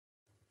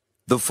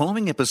The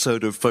following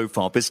episode of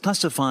FOFOP is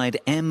classified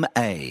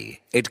MA.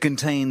 It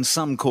contains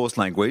some coarse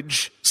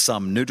language,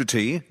 some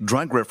nudity,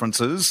 drug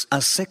references,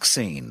 a sex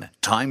scene,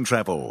 time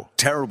travel,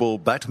 terrible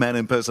Batman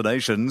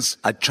impersonations,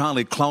 a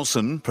Charlie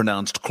Clausen,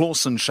 pronounced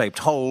Clausen-shaped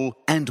hole,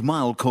 and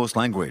mild coarse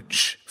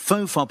language.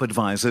 FOFOP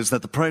advises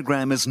that the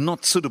program is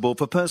not suitable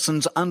for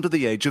persons under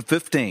the age of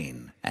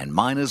 15, and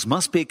minors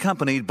must be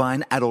accompanied by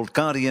an adult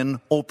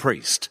guardian or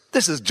priest.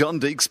 This is John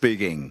Deek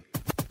speaking.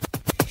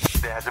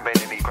 There hasn't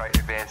been any great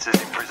advances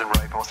in prison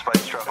rape or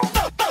space travel.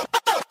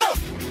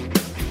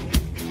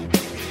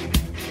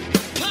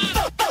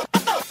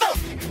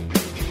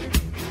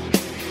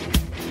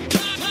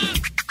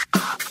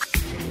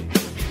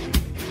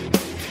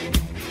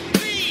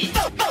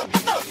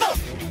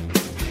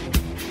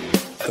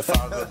 The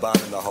Father, the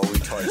Son, and the Holy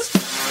Toast.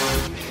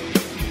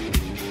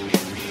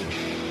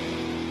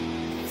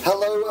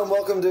 Hello and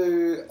welcome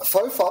to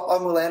FOFOP.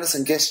 I'm Will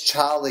Anderson. Guest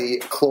Charlie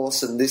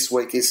Clausen this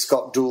week is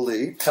Scott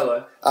Dooley.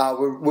 Hello.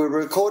 We're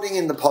recording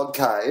in the pod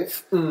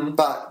cave,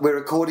 but we're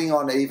recording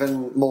on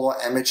even more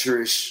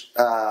amateurish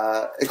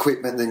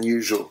equipment than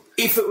usual.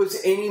 If it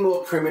was any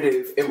more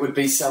primitive, it would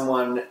be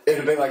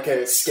like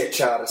a sketch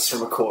artist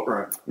from a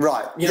courtroom.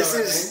 Right. You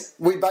know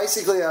We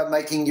basically are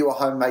making you a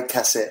homemade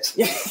cassette.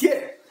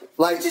 Yeah.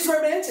 Which is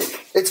romantic.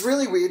 It's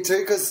really weird too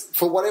because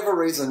for whatever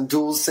reason,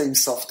 duels seem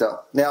softer.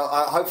 Now,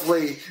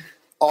 hopefully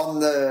on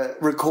the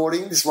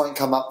recording this won't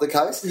come up the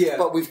case,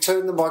 but we've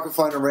turned the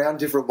microphone around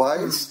different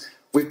ways.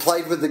 We've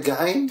played with the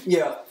gain.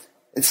 Yeah.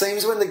 It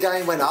seems when the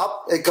gain went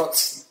up, it got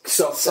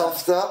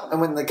softer, and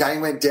when the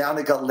gain went down,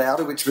 it got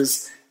louder, which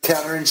was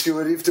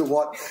counterintuitive to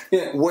what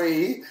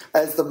we,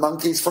 as the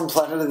monkeys from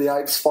Planet of the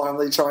Apes,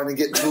 finally trying to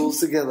get tools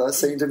together,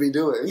 seem to be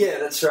doing. Yeah,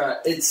 that's right.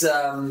 It's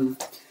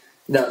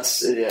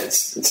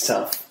it's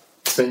tough.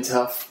 It's been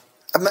tough.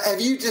 Have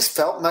you just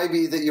felt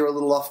maybe that you're a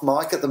little off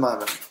mic at the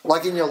moment?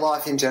 Like in your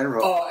life in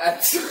general? Oh,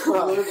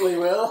 absolutely,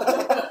 Will.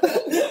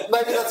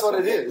 Maybe that's what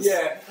it is.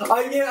 Yeah,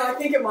 I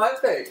think it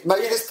might be.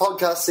 Maybe this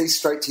podcast sees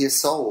straight to your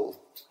soul.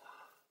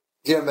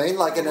 Do you know what I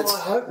mean? I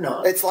hope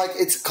not.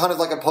 It's kind of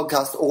like a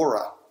podcast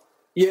aura.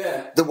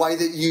 Yeah. The way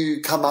that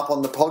you come up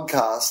on the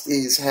podcast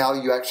is how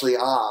you actually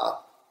are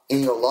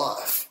in your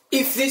life.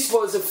 If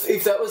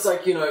that was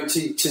like,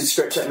 to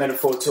stretch that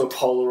metaphor to a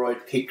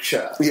Polaroid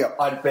picture,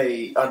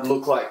 I'd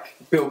look like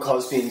Bill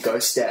Cosby in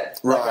Ghost Dad.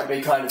 Right. Like I'd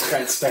be kind of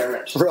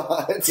transparent.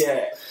 Right.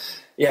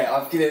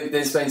 Yeah.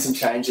 There's been some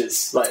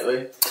changes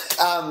lately.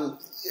 Are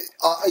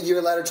you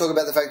allowed to talk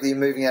about the fact that you're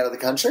moving out of the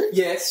country?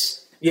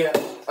 Yes. Yeah.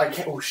 I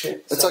can't. Oh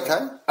shit. It's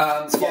okay.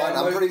 It's fine.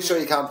 I'm pretty sure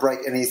you can't break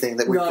anything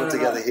that we put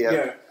together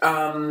here.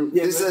 Yeah.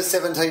 This is a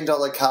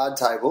 $17 card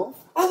table.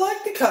 I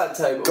like the card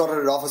table. Got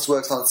it at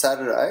Officeworks on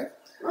Saturday.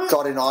 Right.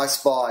 Got in I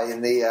Spy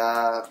in the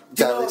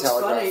Daily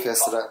Telegraph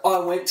yesterday. I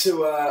went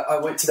to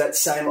that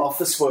same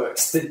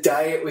Officeworks the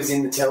day it was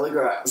in the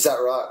Telegraph. Is that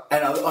right?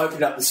 And I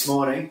opened up this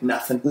morning.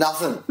 Nothing.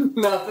 Nothing.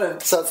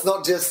 So it's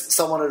not just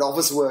someone at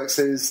Officeworks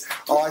who's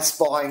I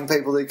spying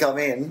people who come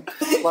in,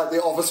 like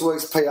the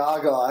Officeworks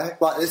PR guy.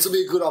 Like, this will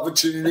be a good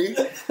opportunity.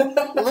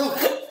 Look,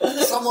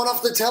 someone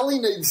off the telly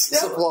needs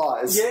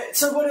supplies. Yeah.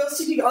 So what else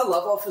did you? I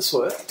love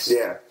Officeworks.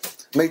 Yeah,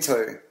 me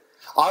too.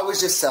 I was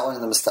just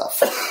selling them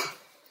stuff.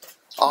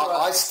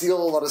 I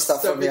steal a lot of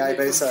stuff from the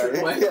ABC.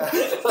 Yeah,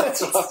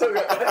 that's right. Still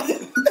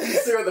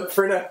got the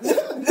printer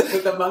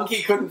that the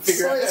monkey couldn't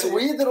figure out. It's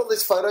weird that all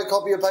this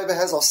photocopier paper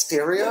has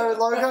Austereo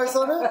logos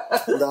on it.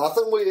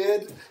 Nothing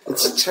weird.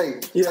 It's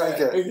cheap. Yeah,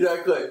 take it.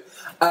 Exactly.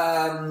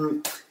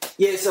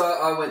 So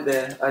I went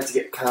there. I had to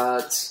get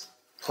place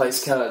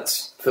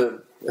cards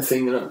for a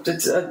thing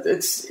that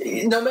it's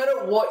no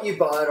matter what you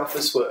buy at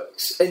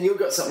Officeworks, and you've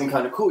got something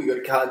kind of cool. You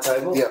got a card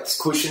table. Yeah,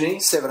 it's cushiony.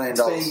 $17.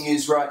 It's being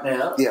used right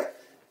now. Yeah.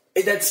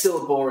 That's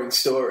still a boring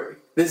story.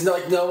 There's no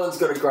one's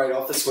got a great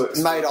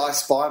Officeworks. Made I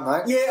Spy,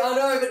 mate. Yeah, I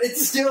know, but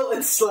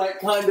it's like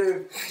kind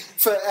of...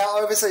 For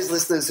our overseas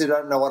listeners who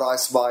don't know what I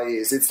Spy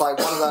is, it's like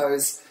one of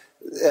those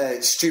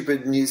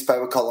stupid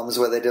newspaper columns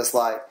where they're just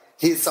like,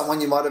 here's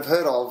someone you might have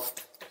heard of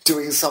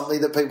doing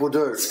something that people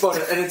do. Spot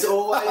it. And it's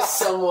always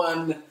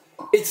someone...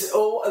 There's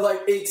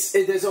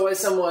always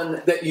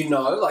someone that you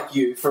know, like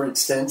you, for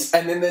instance,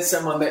 and then there's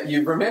someone that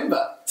you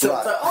remember. So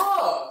It's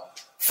like,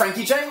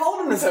 Frankie J.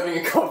 Holden is having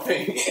a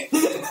coffee.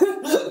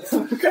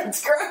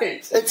 That's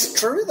great. It's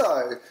true,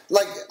 though.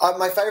 Like,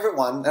 my favourite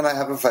one, and I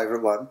have a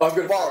favourite one. I'm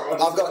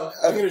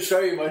going to show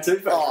you my two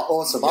favourites. Oh,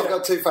 awesome. Yeah. I've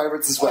got two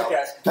favourites as well.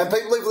 Okay. And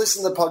people who've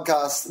listened to the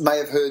podcast may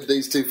have heard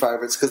these two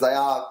favourites because they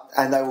are,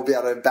 and they will be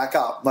able to back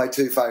up my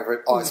two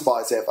favourite I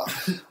Spies ever.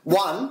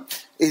 One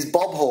is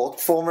Bob Hawke,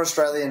 former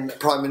Australian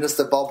Prime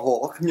Minister Bob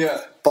Hawke,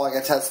 buying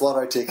a Tats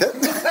Lotto ticket.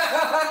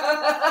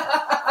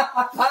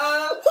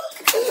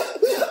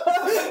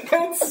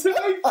 That's so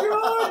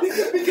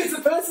good! Because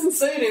the person's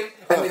seen him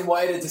and then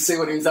waited to see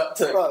what he was up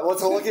to. Right,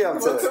 what's Hawkey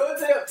up to?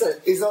 What's he up to?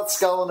 He's not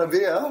sculling a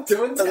beer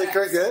doing at the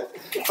cricket.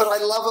 But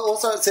I love it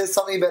also, it says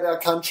something about our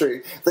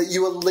country, that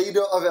you were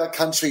leader of our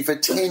country for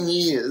 10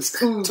 years,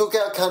 took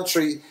our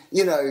country,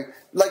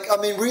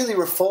 really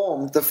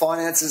reformed the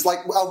finances, like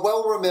a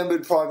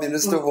well-remembered Prime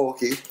Minister,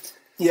 Hawkey.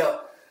 Yeah.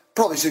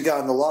 Probably should go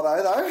in the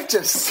lotto, though,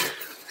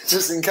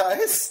 just in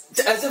case.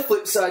 As a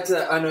flip side to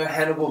that, I know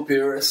Hannibal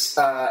Buress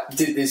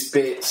did this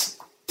bit.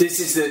 This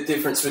is the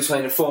difference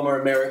between a former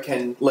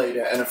American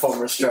leader and a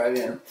former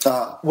Australian,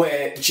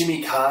 where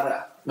Jimmy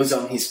Carter was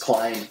on his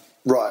plane.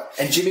 Right.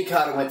 And Jimmy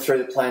Carter went through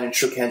the plane and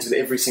shook hands with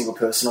every single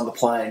person on the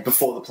plane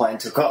before the plane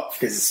took off,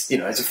 because, you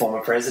know, as a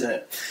former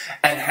president.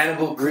 And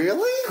Hannibal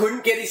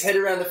couldn't get his head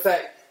around the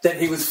fact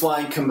that he was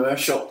flying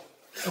commercial.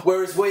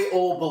 Whereas we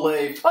all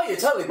believed, oh, yeah,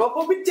 totally, Bob,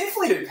 well, we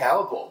definitely do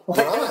Powerball.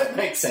 Like, that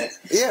makes sense.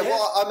 Yeah,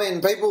 well, I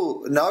mean,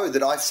 people know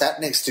that I sat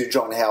next to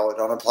John Howard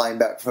on a plane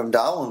back from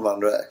Darwin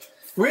one day.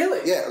 Really?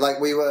 Yeah, like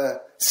we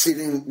were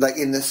sitting like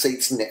in the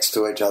seats next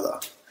to each other.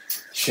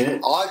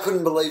 Shit. I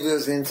couldn't believe it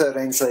was in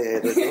 13C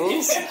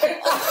editors.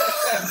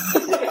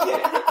 You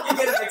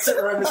get an exit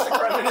room, Mr.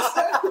 Prime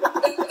Minister.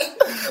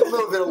 A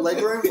little bit of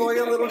leg room for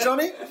you, little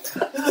Johnny.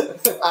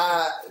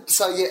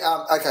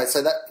 Okay,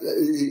 so that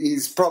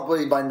is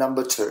probably my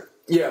number 2.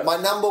 Yeah. My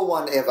number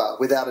 1 ever,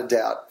 without a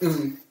doubt,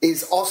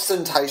 is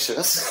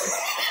Ostentatious.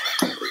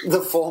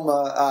 The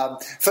former,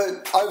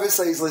 for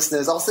overseas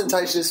listeners,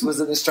 Ostentatious was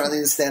an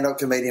Australian stand-up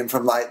comedian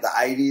from like the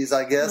 80s,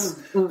 I guess,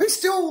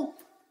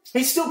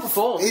 He still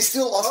performs. He's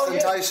still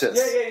ostentatious.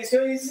 Yeah, he's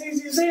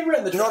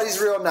around the... Not his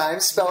real name,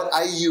 spelled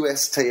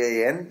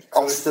Austen,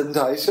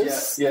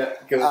 ostentatious. Yeah,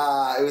 good.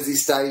 It was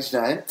his stage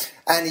name.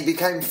 And he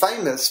became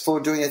famous for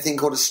doing a thing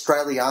called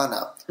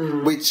Australiana,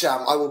 which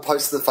I will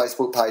post to the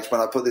Facebook page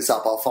when I put this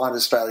up. I'll find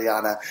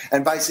Australiana.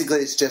 And basically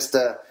it's just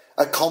a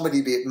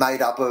comedy bit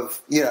made up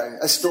of, you know,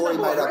 a story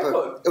made up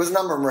of... It was a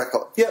number one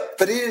record. Yeah.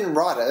 But he didn't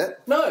write it.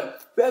 No.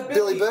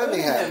 Billy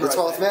Birmingham, the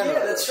 12th man.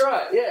 Yeah, that's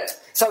right, yeah.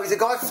 So he's a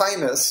guy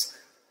famous...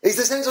 He's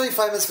essentially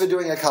famous for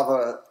doing a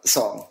cover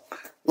song.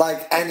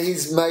 And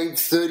he's made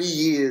 30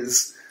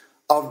 years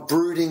of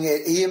brooding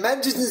it. He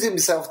imagines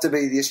himself to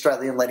be the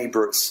Australian Lenny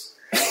Bruce.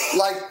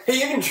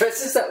 He even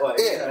dresses that way.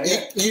 Yeah,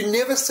 you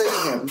never see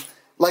him.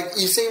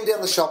 You see him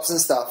down the shops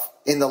and stuff,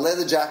 in the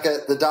leather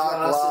jacket, the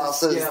dark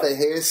glasses, the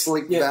hair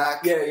slicked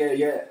back.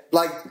 Yeah.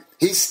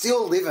 He's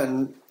still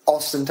living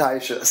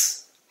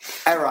ostentatious.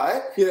 All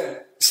right? Yeah.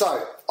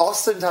 So,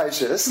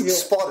 ostentatious,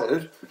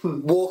 spotted,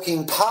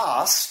 walking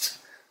past...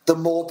 the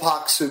Moore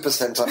Park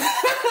Supercentre.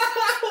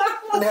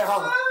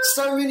 Now,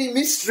 so many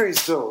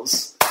mysteries,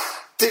 Jules.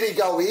 Did he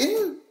go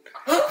in?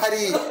 Had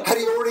he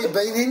already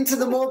been into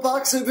the Moore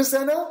Park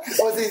Supercentre?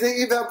 Was he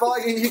thinking about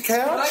buying a new couch?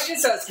 Can I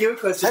just ask you a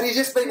question? Had he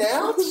just been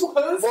out?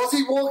 Was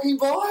he walking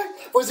by?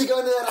 Was he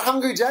going to that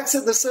Hungry Jack's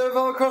at the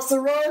servo across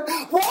the road?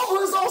 What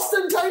was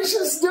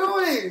Ostentatious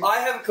doing? I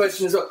have a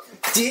question as well.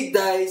 Did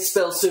they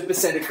spell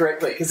Supercentre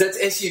correctly? Because that's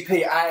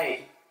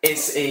Supasenta.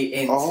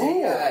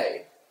 Oh.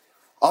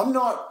 I'm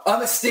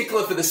a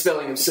stickler for the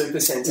spelling of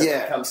Supercentre when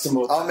it comes to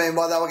more. I mean,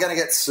 well, they were going to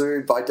get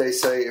sued by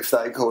DC if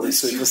they called it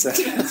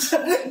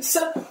Supercentre.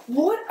 So,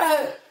 what?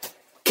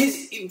 Because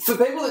for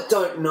people that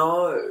don't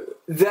know,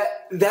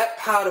 that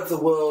part of the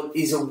world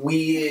is a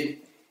weird.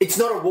 It's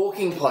not a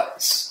walking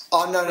place.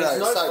 Oh no!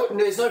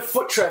 There's no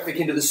foot traffic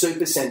into the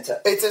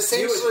Supercentre. It's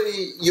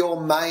essentially your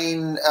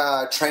main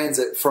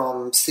transit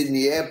from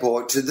Sydney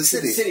Airport to the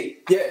city.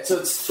 Yeah. So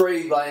it's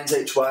 3 lanes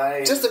each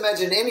way. Just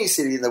imagine any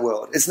city in the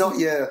world. It's not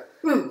your.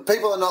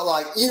 People are not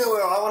like, you know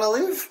where I want to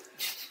live?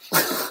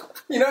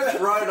 You know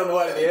that road on the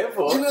way to the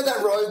airport? You know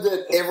that road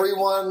that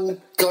everyone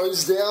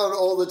goes down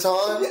all the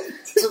time?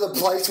 To the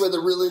place where the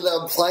really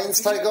loud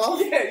planes take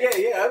off?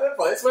 Yeah, that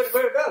place.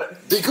 Where about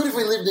it? Be good if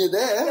we lived near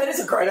there. That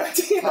is a great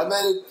idea.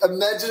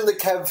 Imagine the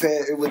cab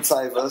fare it would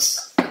save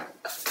us.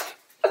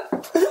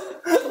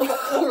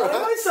 I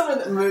know someone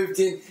that moved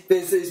in.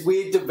 There's these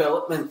weird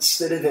developments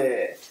that are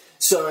there.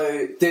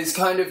 So there's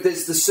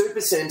the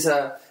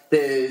Supercentre,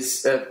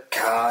 there's a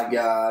car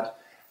yard,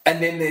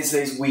 and then there's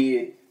these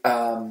weird...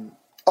 so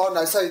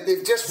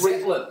they've just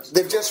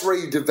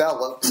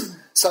redeveloped.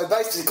 So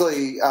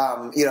basically,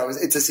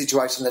 it's a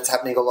situation that's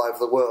happening all over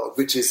the world,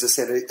 which is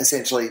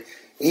essentially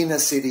inner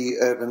city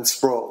urban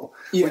sprawl,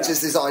 which is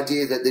this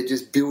idea that they're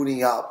just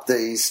building up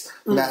these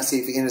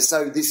massive inner.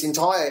 So this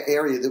entire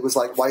area that was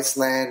like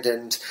wasteland,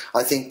 and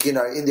I think in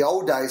the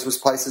old days was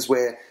places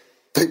where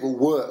people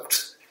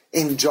worked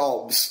in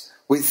jobs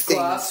with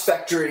glass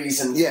factories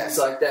and things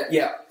like that.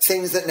 Yeah,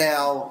 things that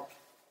now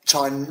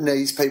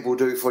Chinese people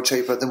do for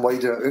cheaper than we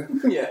do.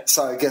 Yeah.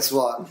 So guess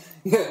what?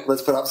 Yeah.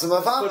 Let's put up some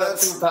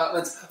apartments.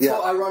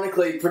 For,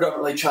 ironically,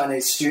 predominantly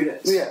Chinese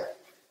students. Yeah.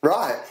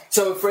 Right.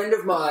 So a friend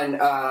of mine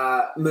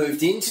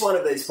moved into one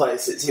of these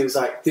places. He was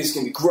like, this is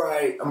going to be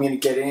great. I'm going to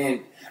get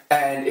in.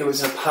 And it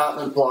was an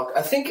apartment block.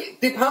 I think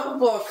the apartment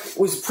block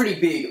was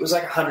pretty big. It was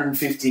like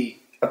 150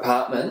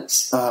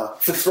 apartments.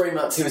 For 3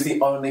 months, he was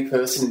the only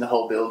person in the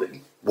whole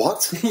building.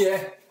 What?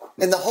 Yeah.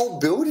 In the whole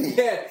building?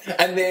 Yeah.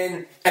 And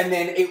then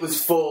it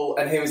was full,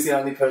 and he was the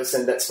only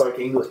person that spoke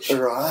English.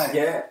 Right.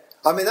 Yeah.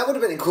 I mean, that would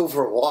have been cool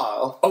for a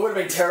while. It would have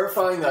been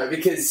terrifying, though,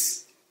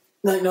 because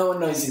no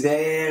one knows you're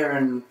there,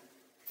 and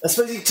I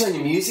suppose you can turn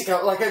your music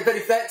up. But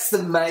if that's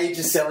the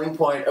major selling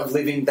point of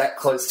living that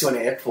close to an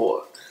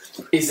airport,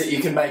 is that you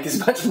can make as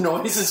much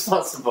noise as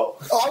possible.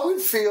 I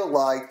would feel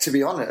like, to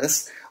be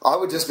honest, I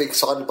would just be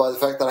excited by the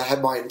fact that I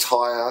had my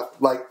entire,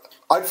 like,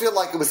 I'd feel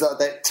like it was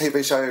that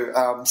TV show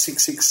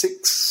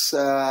 666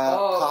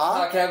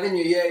 Park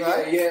Avenue, yeah,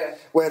 right? yeah.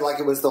 Where, like,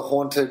 it was the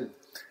haunted...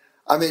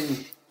 I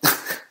mean...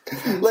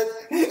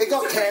 it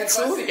got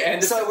cancelled,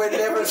 so we're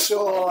never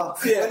sure.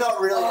 Yeah. We're not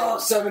really... Oh,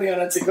 so many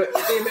unanswered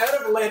questions. The amount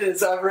of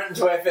letters I've written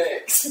to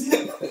FX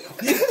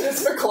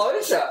just for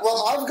closure.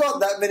 Well, I've got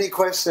that many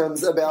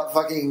questions about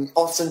fucking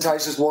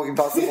ostentatious walking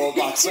past the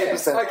ballpark. Yeah,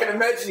 I can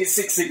imagine you're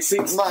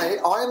 666. Mate,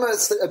 I'm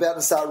about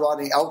to start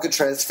writing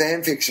Alcatraz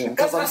fan fiction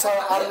because I'm so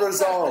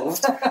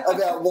unresolved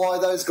about why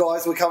those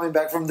guys were coming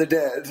back from the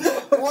dead.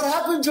 What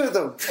happened to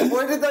them?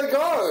 Where did they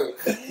go?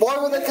 Why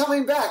were they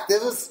coming back? There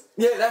was...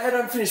 Yeah, they had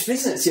unfinished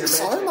business, you'd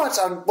imagine. So much.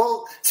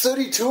 Well,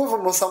 32 of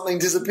them or something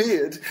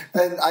disappeared,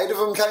 and 8 of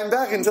them came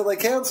back until they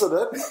cancelled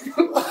it.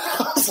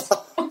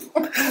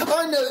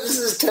 I know this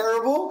is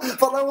terrible,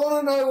 but I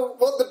want to know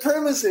what the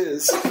premise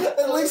is.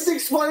 At least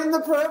explain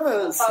the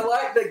premise. I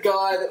like the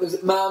guy that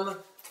was, Mum,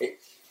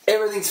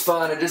 everything's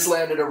fine, I just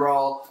landed a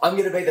role. I'm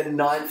going to be the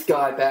 9th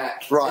guy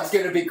back. Right. It's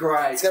going to be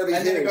great. It's going to be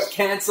and huge. Then it got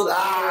cancelled.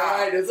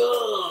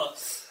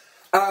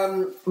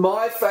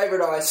 My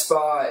favourite I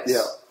Spies.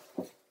 Yeah.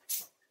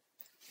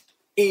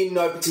 In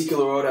no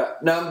particular order.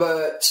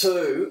 Number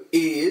 2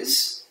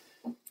 is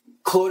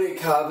Claudia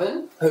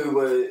Carvin,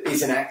 who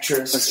is an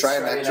actress.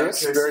 Australian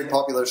actress. Very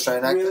popular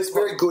Australian actress.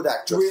 Very good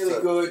actress.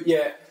 Really good,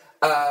 yeah.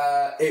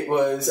 It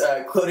was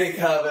Claudia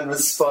Carvin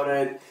was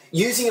spotted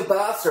using a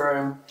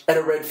bathroom at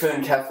a Red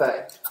Fern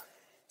Cafe.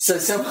 So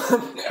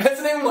someone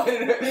hasn't even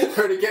waited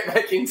for her to get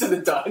back into the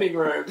dining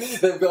room.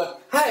 They've gone,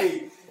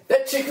 hey,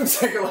 that chick from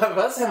Secret Life of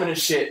Us having a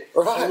shit.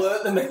 Right.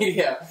 Alert the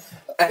media.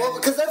 Well,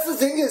 because that's the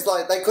thing is,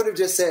 like, they could have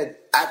just said,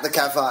 at the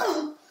cafe.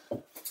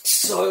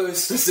 So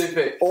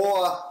specific.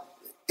 Or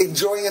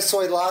enjoying a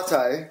soy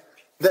latte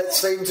that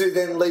seemed to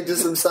then lead to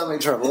some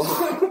stomach trouble. Do you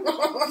know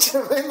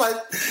what I mean?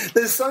 Like,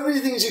 there's so many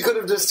things you could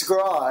have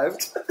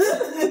described.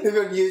 They've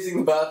been using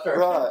the bathroom.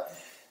 Right.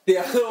 The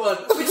other one,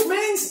 which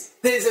means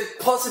there's a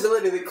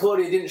possibility that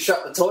Claudia didn't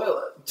shut the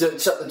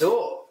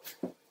door.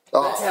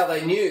 Oh. That's how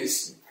they knew,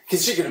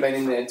 because she could have been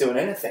in there doing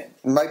anything.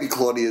 Maybe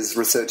Claudia's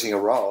researching a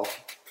role.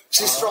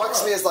 She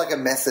strikes me as like a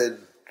method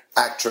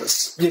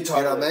actress. Yeah, totally.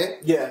 You know what I mean?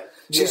 Yeah.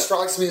 She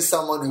strikes me as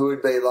someone who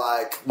would be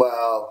like,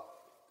 well,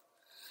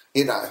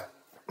 you know,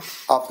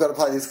 I've got to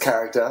play this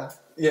character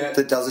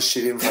that does a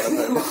shit in front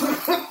of people.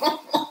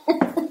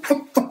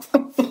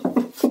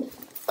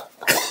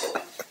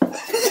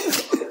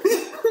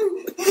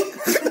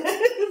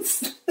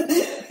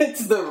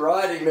 It's the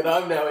writing that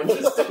I'm now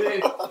interested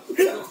in.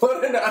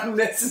 What an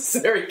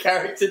unnecessary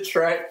character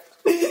trait.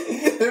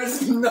 There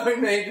is no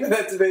need for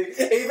that to be.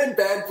 Even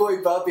Bad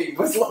Boy Bubby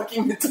was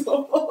locking the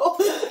door.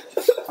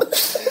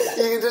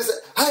 You can just,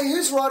 hey,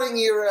 who's writing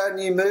your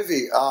new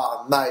movie?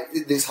 Oh,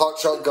 mate, this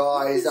hotshot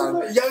guy, he's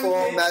done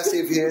 4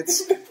 massive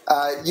hits.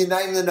 You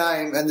name the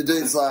name, and the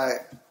dude's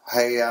like,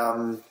 hey,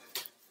 I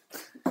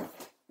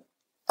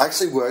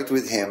actually worked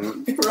with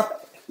him. Right.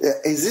 Yeah,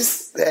 is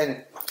this,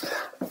 and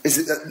is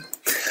it,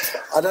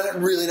 I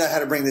don't really know how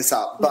to bring this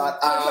up, but...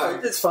 No,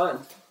 it's fine.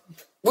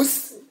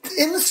 Was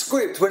in the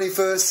script when he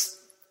first...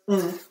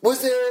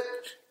 Was there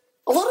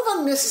a lot of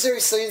unnecessary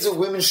scenes of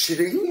women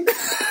shitting?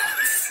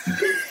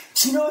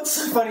 Do you know what's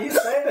so funny you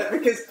say that?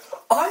 Because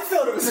I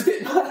felt it was a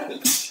bit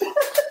much.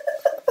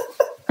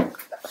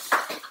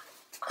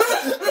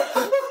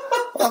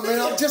 I mean,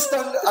 I just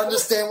don't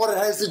understand what it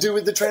has to do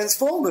with the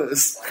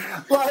Transformers.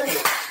 Like,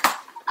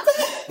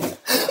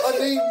 I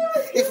mean,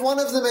 if one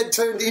of them had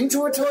turned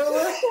into a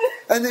toilet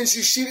and then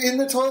she shit in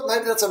the toilet,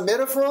 maybe that's a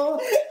metaphor.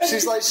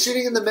 She's like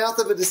shitting in the mouth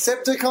of a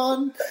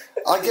Decepticon.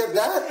 I get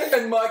that.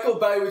 And Michael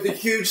Bay with a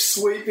huge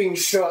sweeping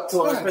shot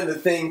to open the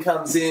thing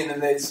comes in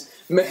and there's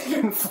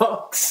Megan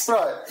Fox.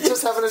 Right,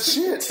 just having a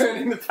shit.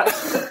 Turning the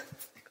paper.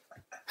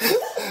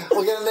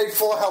 We're going to need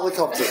 4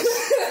 helicopters.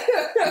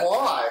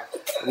 Why?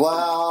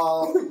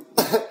 Well,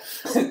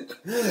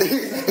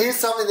 here's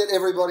something that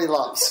everybody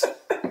loves.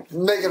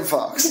 Megan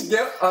Fox.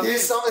 Yep.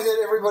 Here's something that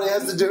everybody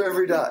has to do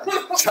every day.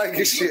 Take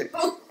a shit.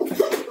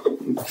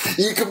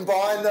 You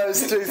combine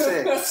those 2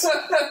 things.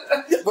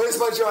 Where's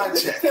my giant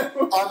check?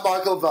 I'm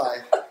Michael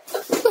Bay.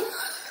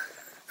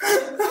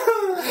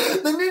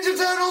 The Ninja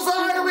Turtles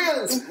are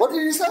aliens! What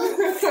did you say?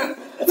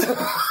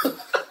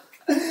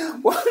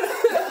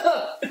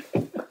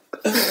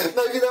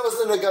 Maybe that was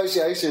the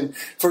negotiation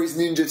for his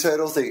Ninja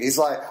Turtle thing. He's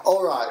like,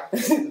 all right,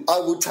 I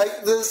will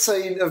take the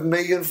scene of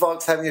Megan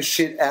Fox having a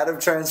shit out of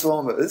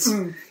Transformers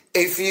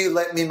if you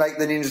let me make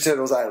the Ninja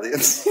Turtles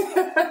aliens.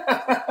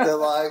 They're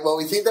like, well,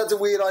 we think that's a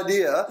weird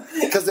idea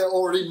because they're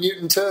already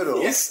mutant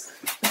turtles. Yes.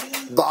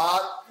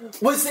 But...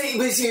 no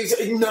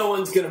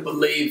one's going to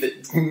believe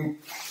that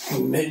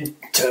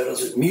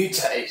turtles would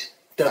mutate.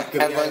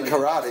 And learn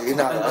karate, you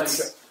know.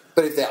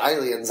 But if they're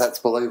aliens, that's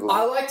believable.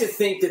 I like to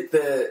think that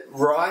the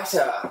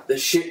writer, the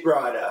shit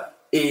writer,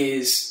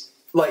 is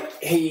like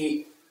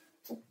a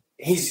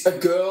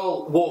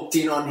girl walked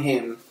in on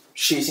him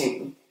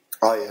shitting,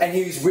 Oh, yeah. And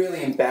he was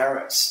really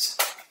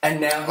embarrassed. And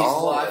now his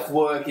life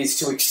work is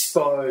to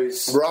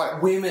expose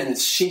women as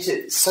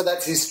shitters. So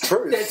that's his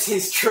truth. That's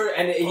his truth.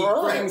 And he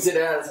brings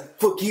it out. It's like,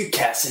 fuck you,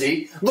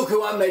 Cassidy. Look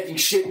who I'm making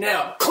shit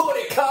now.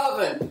 Claudia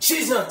Carvin.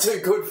 She's not too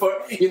good for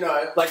it. You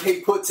know, like he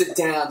puts it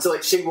down. So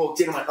like she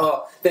walked in and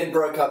went, then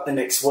broke up the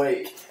next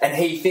week. And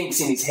he thinks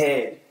in his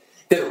head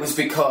that it was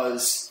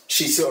because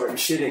she saw him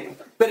shitting.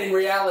 But in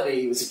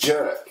reality, he was a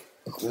jerk.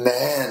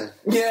 Man.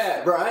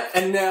 Yeah, right?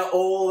 And now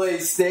all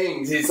these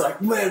things, he's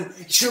like, man,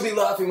 she'll be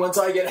laughing once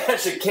I get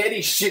Asher Ketty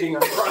shitting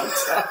on front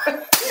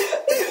time.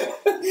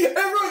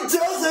 Everyone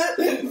does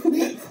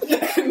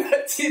it! And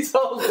that's his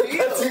whole deal.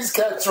 That's his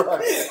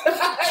catchphrase.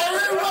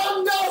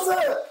 Everyone does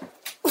it!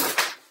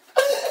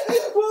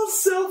 Well,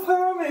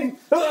 self-harming.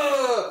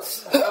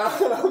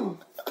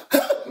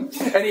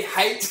 And he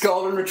hates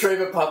golden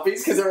retriever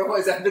puppies because they're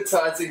always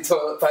advertising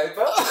toilet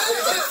paper. And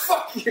he's like,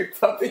 fuck you,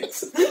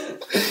 puppies.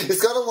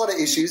 He's got a lot of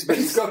issues, but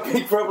He's got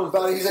big problems.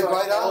 But he's a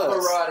great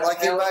artist.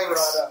 Like, he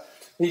makes...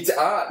 He's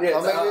art, yeah.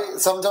 I mean,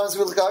 sometimes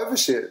we look over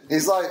shit.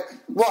 He's like,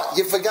 what,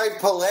 you forgave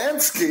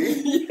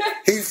Polanski? Yeah.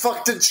 He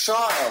fucked a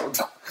child.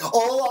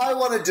 All I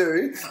want to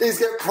do is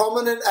get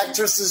prominent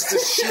actresses to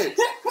shit.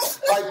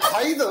 I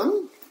pay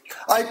them.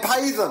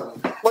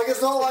 Like,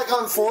 it's not like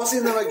I'm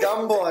forcing them at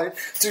gunpoint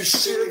to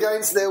shit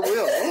against their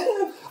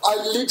will. I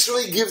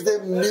literally give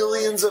them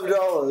millions of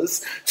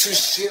dollars to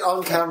shit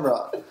on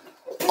camera.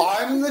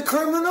 I'm the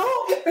criminal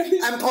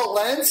and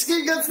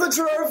Polanski gets the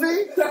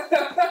trophy?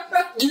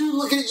 You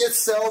look at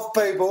yourself,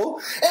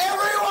 people.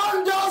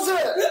 Everyone does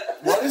it!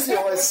 Why does he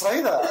always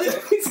say that?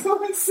 He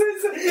always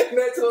says it. And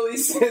that's all he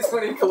says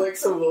when he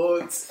collects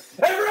awards.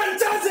 Everyone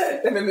does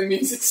it! And then the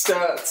music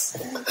starts.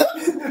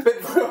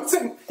 But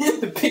also,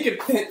 the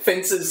picket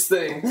fences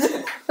thing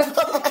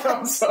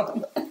comes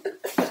on.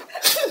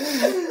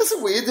 It's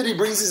weird that he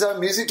brings his own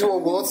music to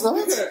awards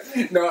nights.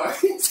 No,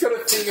 he's got a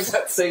thing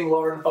about seeing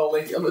Lauren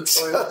Holly on the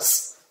toilet.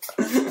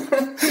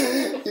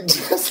 He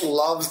just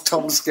loves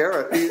Tom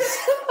Skerritt.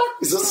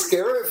 He's a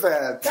Skerritt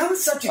fan. That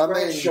was such a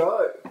great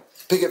show.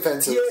 Picket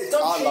Fences. Yeah,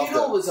 Don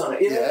Cheadle was on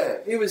it. Yeah,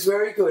 he was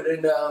very good.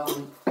 And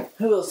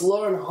who else?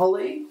 Lauren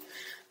Holly.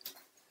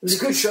 It was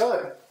a good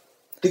show.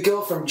 The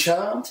girl from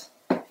Charmed.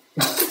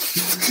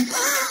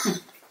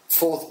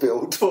 Fourth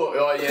build.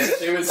 Oh, yeah,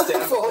 she was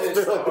definitely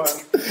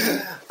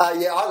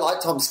yeah, I like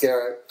Tom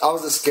Skerritt. I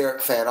was a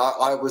Skerritt fan.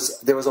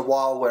 There was a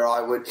while where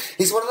I would...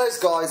 He's one of those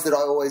guys that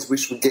I always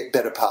wish would get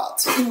better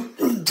parts. Do you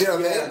know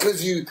what I mean?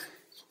 Because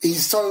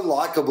he's so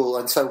likeable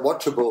and so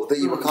watchable that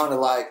you were kind of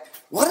like,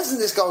 why doesn't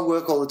this guy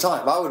work all the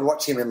time? I would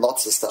watch him in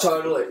lots of stuff.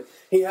 Totally.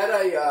 He had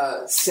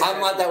a...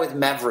 I'm like that with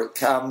Maverick.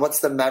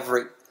 What's the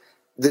Maverick?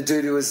 The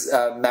dude who was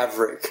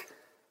Maverick.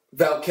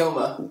 Val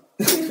Kilmer.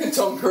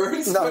 Tom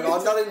Cruise? No,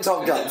 I'm not in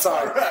Top Gun,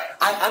 sorry. Right.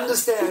 I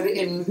understand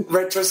in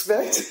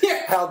retrospect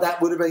how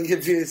that would have been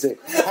confusing.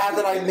 How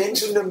that I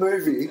mentioned a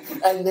movie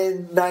and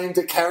then named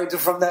a character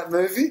from that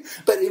movie,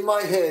 but in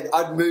my head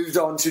I'd moved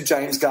on to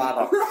James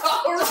Garner.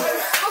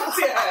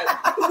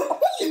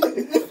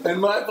 And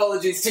my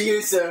apologies to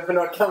you, sir, for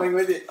not coming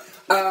with it.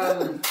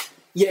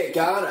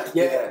 Garner,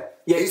 yeah.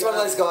 He's one of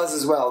those guys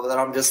as well that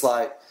I'm just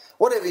like,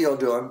 whatever you're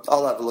doing,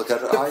 I'll have a look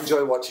at it. I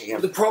enjoy watching him.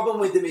 The problem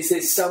with them is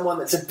there's someone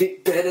that's a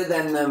bit better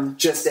than them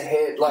just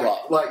ahead. Like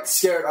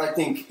Skerritt, I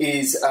think,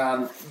 is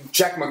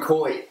Jack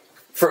McCoy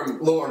from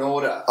Law and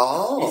Order.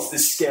 Oh. Is the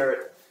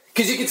Skerritt.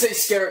 Because you can see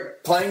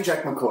Skerritt playing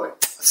Jack McCoy.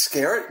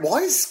 Skerritt? Why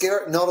is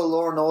Skerritt not a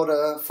Law and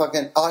Order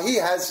fucking... Oh, he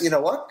has, you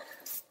know what?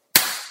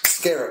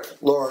 Skerritt,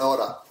 Law and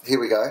Order. Here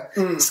we go.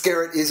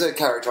 Skerritt is a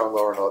character on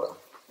Law and Order.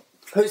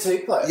 Who's he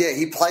play? Yeah,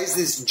 he plays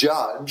this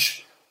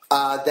judge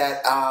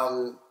that...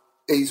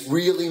 He's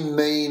really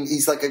mean.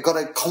 He's like got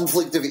a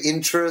conflict of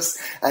interest,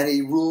 and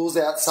he rules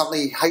out something.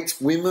 He hates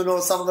women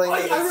or something.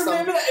 I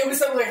remember that. It was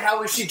something like,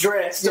 how was she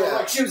dressed? Or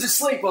like she was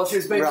asleep while she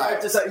was being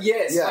raped.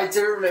 Yes, I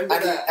do remember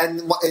that.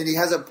 And he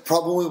has a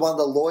problem with one of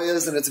the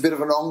lawyers, and it's a bit of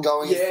an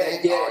ongoing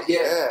thing.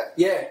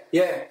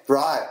 Yeah.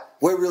 Right.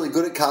 We're really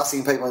good at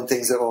casting people in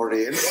things that are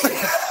already in.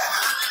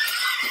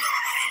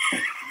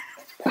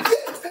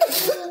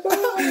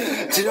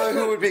 Do you know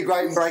who would be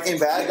great in Breaking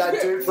Bad?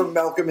 That dude from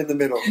Malcolm in the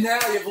Middle. Now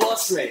you've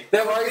lost me.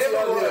 That was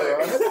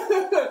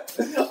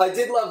I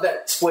did love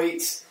that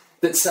tweet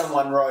that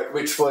someone wrote,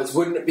 which was,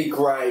 wouldn't it be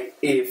great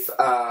if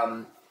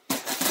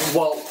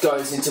Walt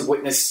goes into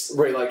witness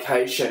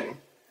relocation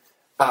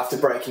after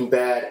Breaking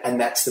Bad, and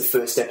that's the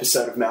first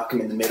episode of Malcolm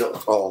in the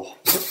Middle. Oh.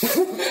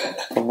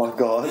 Oh my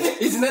God.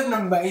 Isn't that an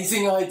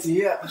amazing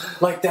idea?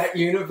 Like that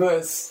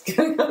universe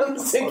together.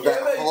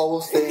 That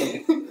whole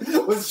thing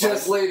was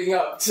just leading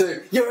up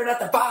to, you're not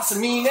the boss of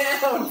me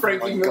now, and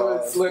Frankie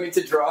Miller's learning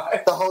to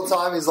drive. The whole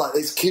time he's like,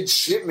 these kids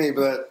shit me,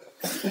 but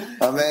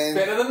I mean...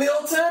 better than the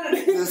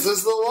alternative. This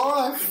is the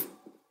life.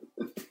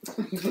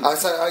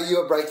 So are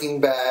you a Breaking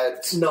Bad?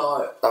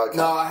 No. Okay.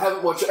 No, I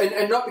haven't watched it.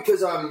 And not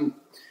because I'm...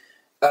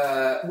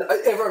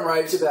 everyone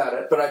raves about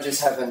it, but I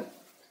just haven't...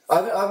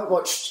 I haven't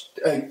watched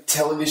a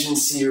television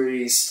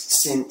series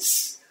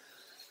since...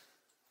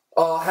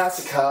 House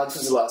of Cards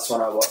was the last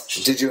one I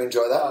watched. Did you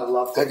enjoy that? I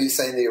loved it. Have you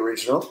seen the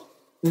original?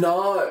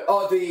 No.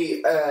 Oh,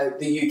 the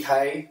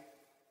UK.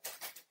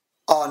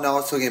 Oh, no, I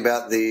was talking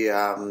about the...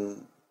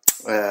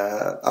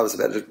 I was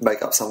about to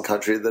make up some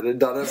country that had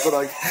done it, but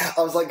I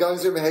was like going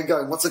through my head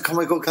going, what's a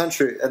comical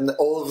country? And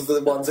all of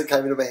the ones that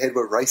came into my head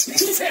were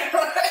racist. Yeah,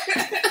 right.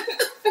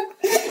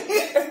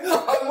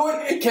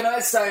 Can I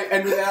say,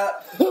 and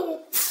without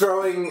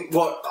throwing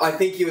what I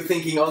think you were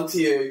thinking onto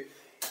you,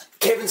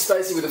 Kevin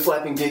Spacey with a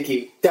flapping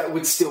dickie, that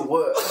would still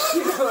work.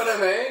 You know what I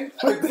mean?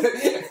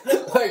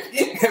 Like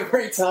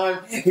every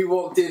time he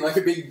walked in, like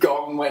a big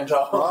gong went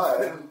off.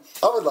 Right.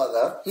 I would like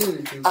that.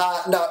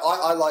 No,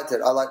 I liked it.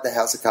 I liked the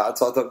House of Cards,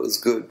 so I thought it was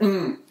good.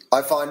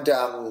 I find,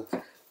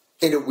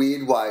 in a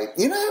weird way,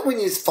 you know when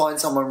you find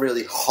someone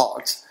really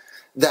hot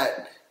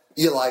that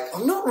you're like,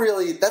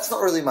 that's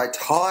not really my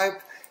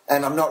type,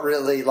 and I'm not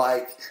really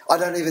like, I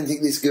don't even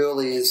think this girl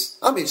is,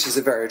 I mean, she's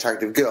a very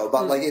attractive girl,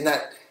 but like in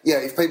that,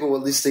 if people were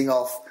listing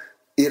off,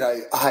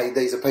 hey,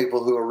 these are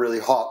people who are really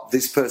hot,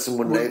 this person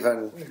wouldn't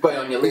even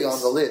be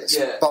on the list.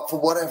 Yeah. But for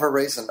whatever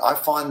reason, I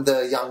find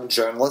the young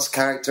journalist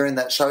character in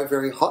that show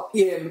very hot.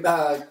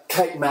 Yeah,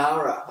 Kate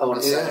Mara, I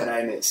want to say her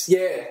name is.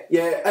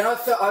 Yeah. And I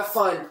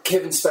find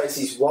Kevin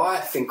Spacey's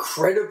wife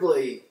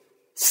incredibly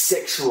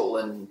sexual,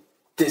 and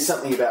there's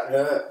something about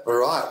her.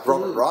 Right,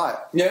 Robert Wright.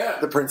 Yeah.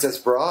 The Princess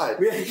Bride.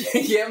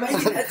 Yeah,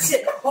 maybe that's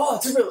it. Oh,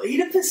 it's a real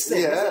Oedipus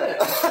thing, isn't it?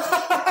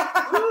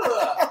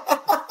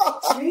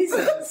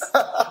 Jesus.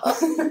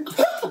 We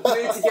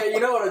need to get, you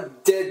know what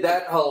would dead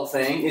that whole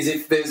thing is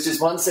if there's just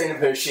one scene of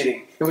her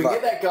shitting. If we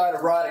get that guy to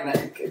writing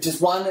that,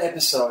 just one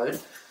episode.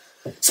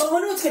 So I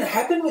wonder what's going to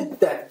happen with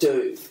that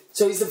dude.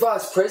 So he's the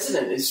vice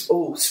president.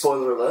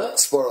 Spoiler alert.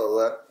 Spoiler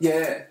alert.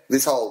 Yeah.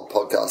 This whole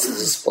podcast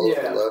is a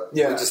spoiler alert.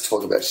 Yeah. We just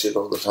talk about shit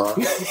all the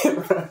time.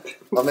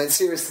 I mean,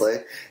 seriously,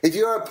 if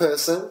you're a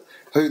person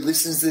who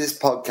listens to this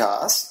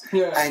podcast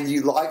and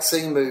you like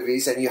seeing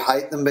movies and you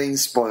hate them being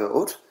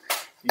spoiled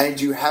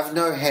and you have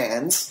no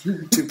hands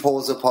to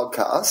pause a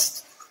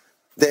podcast,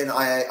 then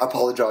I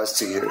apologise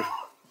to you.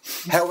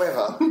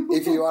 However,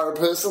 if you are a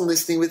person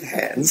listening with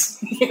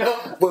hands,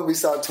 when we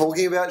start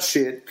talking about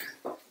shit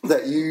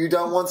that you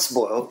don't want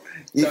spoiled,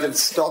 you can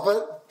stop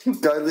it,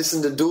 go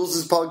listen to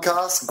Dulls'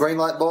 podcast,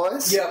 Greenlight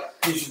Boys. Yep,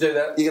 you should do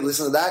that. You can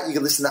listen to that. You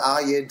can listen to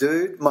Yeah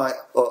Dude,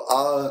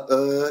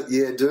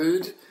 Yeah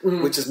Dude,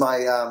 which is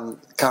my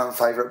current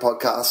favourite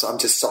podcast. I'm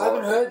just I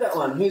haven't heard that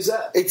one. Who's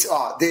that? It's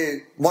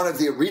they're one of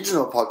the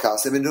original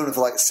podcasts. They've been doing it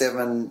for like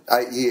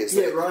 7-8 years.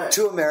 Yeah, right.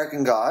 Two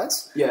American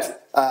guys. Yeah.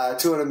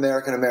 Two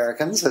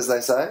Americans, as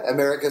they say.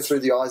 America through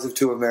the eyes of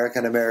two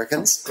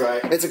Americans.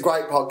 Great. It's a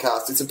great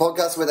podcast. It's a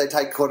podcast where they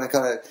take kind of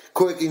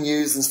quirky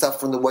news and stuff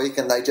from the week,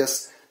 and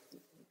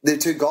they're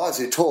two guys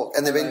who talk,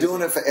 and they've been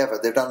doing it forever.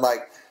 They've done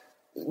like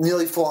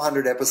nearly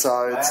 400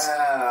 episodes.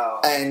 Wow.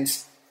 And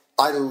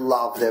I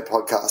love their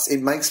podcast.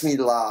 It makes me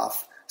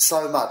laugh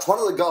so much. One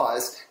of the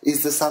guys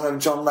is the son of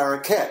John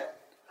Larroquette.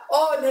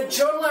 Oh, now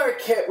John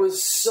Larroquette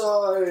was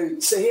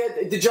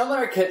the John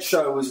Larroquette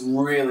show was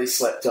really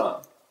slept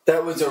on.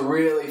 That was a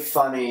really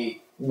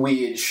funny,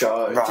 weird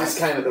show. Right. It just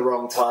came at the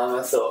wrong time,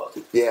 I thought.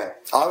 Yeah.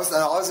 I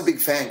was a big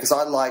fan because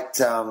I liked,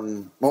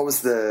 what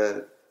was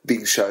the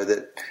big show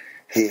that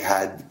he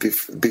had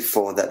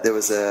before that? It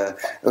was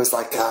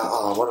like,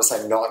 I want to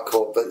say Night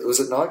Court, but was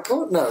it Night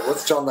Court? No,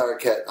 what's John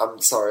Larroquette?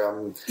 I'm sorry,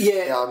 I'm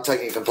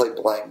taking a complete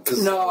blank.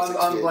 No,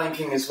 I'm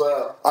blanking as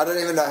well. I don't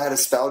even know how to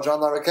spell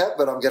John Larroquette,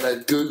 but I'm going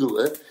to Google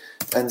it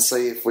and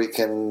see if we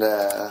can...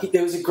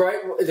 There was a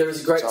great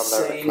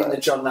scene in the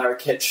John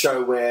Larroquette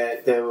show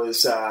where there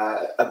was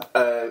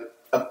a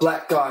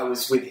black guy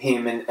was with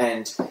him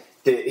and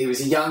he was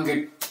a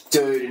younger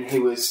dude and he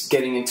was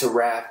getting into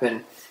rap,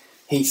 and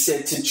he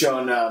said to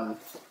John,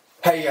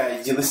 hey,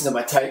 did you listen to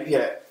my tape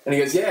yet? And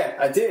he goes, yeah,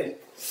 I did.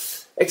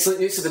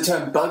 Excellent use of the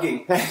term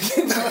bugging. That's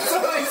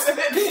all he said.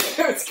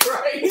 It was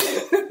great.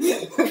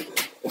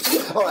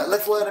 All right,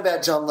 let's learn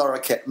about John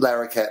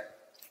Larroquette.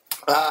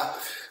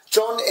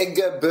 John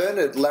Edgar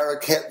Bernard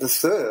Larroquette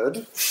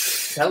III.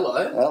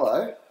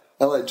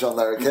 Hello, John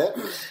Larroquette.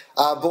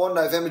 Born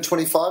November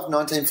 25,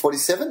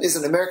 1947, is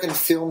an American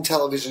film,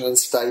 television and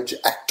stage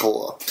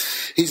actor.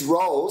 His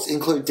roles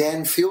include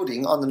Dan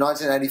Fielding on the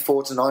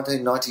 1984 to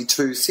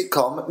 1992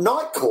 sitcom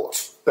Night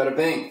Court. Bada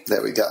bing.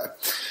 There we go.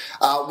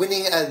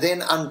 Winning a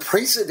then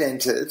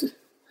unprecedented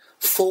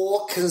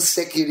 4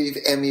 consecutive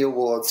Emmy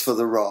Awards for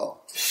the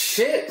role.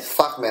 Shit.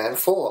 Fuck, man,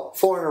 4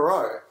 in a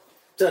row.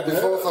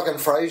 Before fucking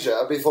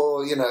Frasier,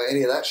 before,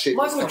 any of that shit.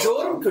 Michael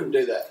Jordan couldn't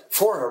do that.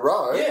 4 in a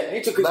row? Yeah,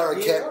 he took a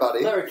Larroquette,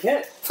 buddy.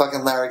 Larroquette. Fucking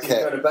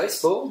Larroquette. Go to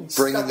baseball.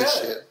 Bringing the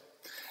shit.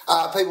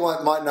 People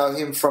might know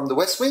him from The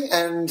West Wing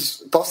and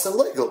Boston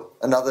Legal,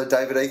 another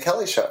David E.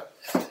 Kelly show.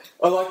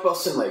 I like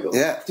Boston Legal.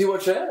 Yeah. Do you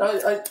watch that?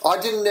 I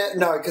didn't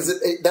know,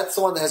 because that's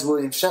the one that has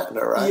William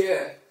Shatner, right?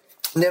 Yeah.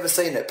 Never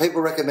seen it.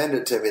 People recommend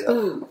it to me,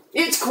 though.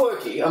 It's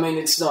quirky. I mean,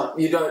 it's not...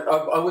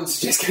 I wouldn't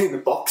suggest getting the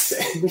box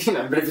set,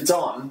 but if it's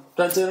on,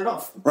 don't turn it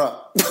off. Right.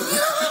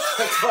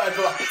 That's my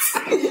advice.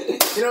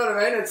 You know what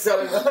I mean? It's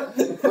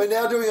We're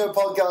now doing a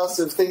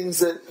podcast of things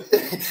that,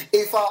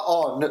 if are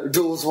on,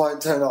 doors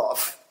won't turn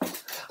off.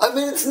 I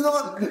mean, it's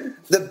not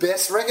the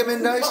best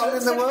recommendation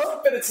in the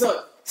world. But it's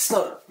not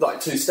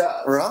like 2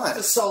 stars. Right. It's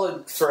a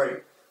solid 3.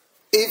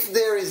 If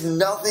there is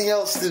nothing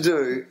else to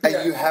do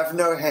and you have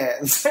no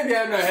hands. And you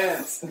have no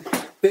hands.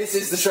 This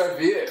is the show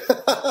for you.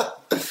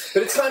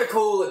 But it's kind of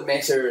cool and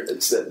meta, and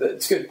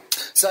it's good.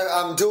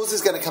 So, Jules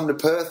is going to come to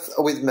Perth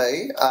with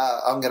me.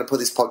 I'm going to put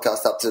this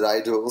podcast up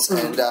today, Jules.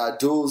 And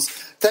Jules,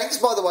 thanks,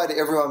 by the way, to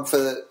everyone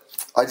for...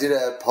 I did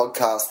a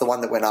podcast, the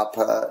one that went up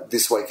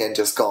this weekend,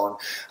 just gone.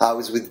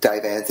 Was with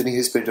Dave Anthony,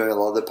 who's been doing a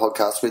lot of the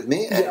podcasts with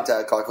me, and a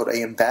guy called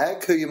Ian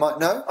Bagg, who you might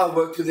know. I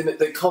worked with him at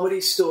the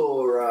Comedy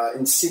Store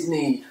in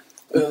Sydney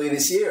earlier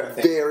this year, I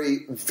think.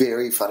 Very,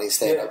 very funny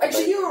stand-up. Yeah.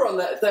 Actually, you were on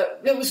that.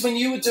 That was when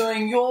you were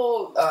doing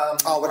your... when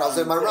I was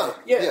doing my run.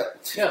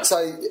 Yeah.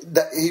 So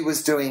he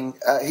was doing...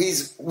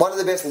 he's one of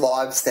the best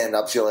live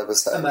stand-ups you'll ever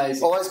see.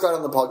 Amazing. Always great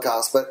on the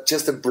podcast, but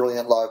just a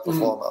brilliant live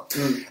performer.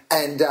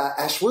 And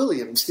Ash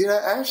Williams. Do you know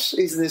Ash?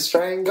 He's an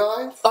Australian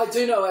guy. I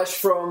do know Ash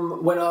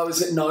from when I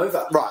was at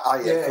Nova.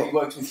 Right, cool. He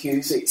worked with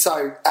Hughesy.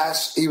 So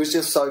Ash, he was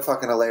just so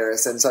fucking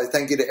hilarious. And so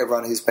thank you to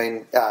everyone who's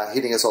been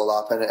hitting us all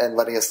up and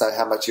letting us know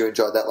how much you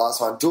enjoyed that last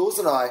one. Jules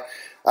and I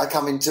are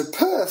coming to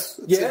Perth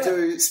to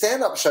do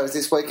stand-up shows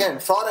this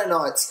weekend. Friday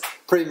night's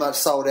pretty much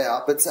sold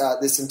out, but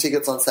there's some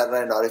tickets on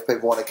Saturday night if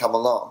people want to come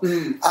along.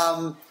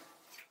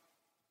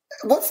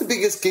 What's the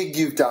biggest gig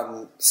you've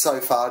done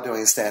so far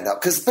doing stand-up?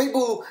 Because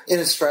people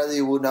in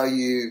Australia will know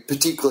you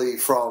particularly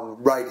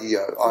from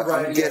radio,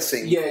 I'm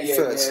guessing,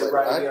 firstly.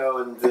 Radio,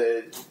 right? And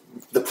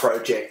the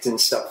project and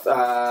stuff.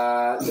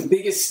 The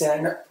biggest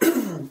stand-up...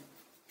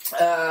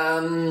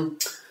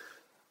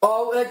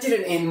 I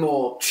did an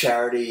Enmore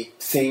charity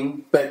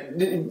thing, but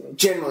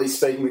generally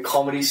speaking, the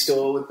Comedy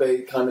Store would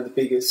be kind of the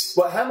biggest.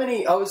 Well, how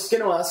many... I was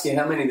going to ask you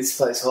how many this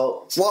place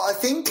holds. Well, I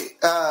think...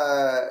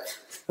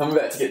 I'm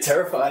about to get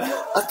terrified.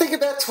 I think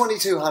about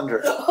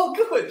 2,200. Oh,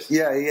 good.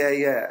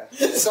 Yeah.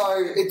 So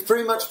it's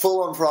pretty much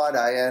full on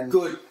Friday, and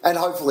good. And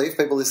hopefully, if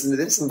people listen to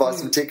this and buy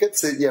some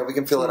tickets, we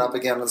can fill it up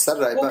again on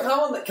Saturday. Well,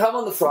 come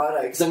on the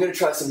Friday, because I'm going to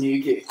try some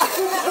new gigs. I've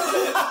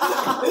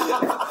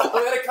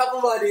got a couple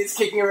of ideas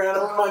kicking around. I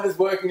don't mind just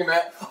working them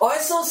out. I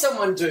saw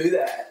someone do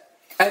that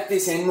at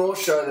this Enmore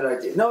show that I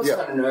did. And I was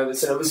kind of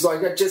nervous, and it was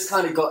like I'd just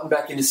kind of gotten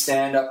back into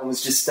stand-up and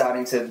was just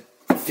starting to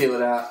feel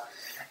it out.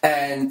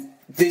 And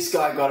this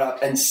guy got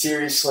up and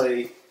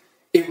seriously,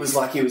 it was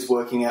like he was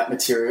working out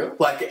material,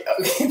 like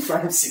in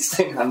front of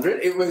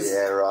 1,600. It was...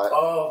 Yeah, right.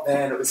 Oh,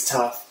 man, it was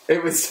tough.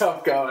 It was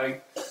tough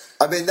going.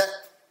 I mean, that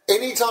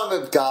any time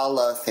of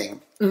gala thing,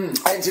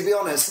 and to be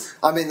honest,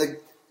 I mean,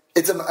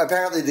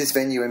 apparently this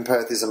venue in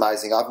Perth is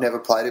amazing. I've never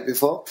played it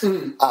before.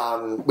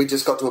 We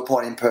just got to a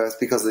point in Perth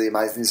because of the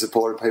amazing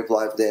support of people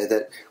over there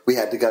that we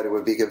had to go to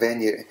a bigger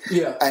venue.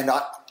 Yeah. And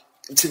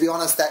to be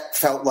honest, that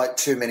felt like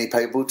too many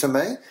people to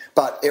me.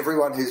 But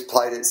everyone who's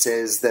played it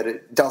says that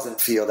it doesn't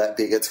feel that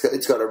big.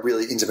 It's got a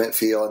really intimate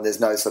feel, and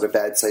there's no sort of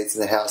bad seats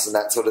in the house and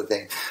that sort of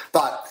thing.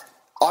 But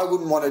I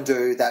wouldn't want to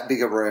do that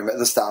bigger room at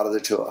the start of the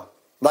tour.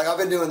 Like, I've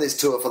been doing this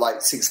tour for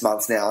like 6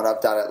 months now, and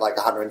I've done it like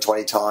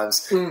 120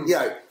 times.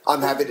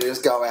 I'm happy to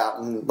just go out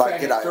and know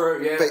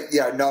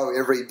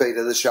every beat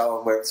of the show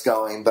and where it's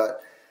going.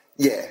 But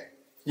yeah.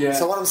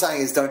 So what I'm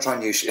saying is, don't try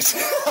new shit.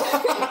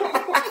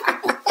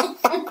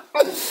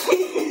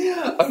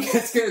 I'm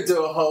just going to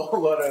do a whole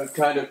lot of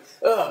kind of,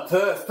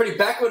 Perth, pretty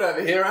backward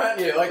over here, aren't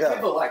you? Like,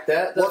 people like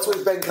that. What's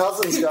with Ben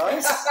Cousins,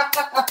 guys?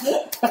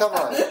 Come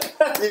on.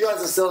 You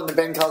guys are still in the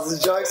Ben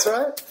Cousins jokes,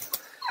 right?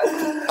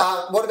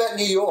 What about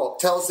New York?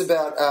 Tell us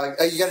about,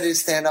 are you going to do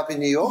stand-up in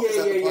New York?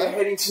 Yeah,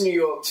 heading to New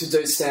York to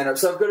do stand-up.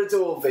 So I've got to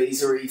do all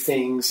visa-y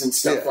things and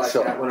stuff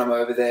that when I'm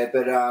over there.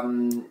 But,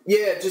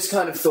 just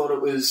kind of thought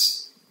it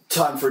was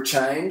time for a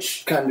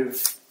change, kind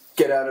of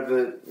get out of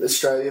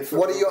Australia.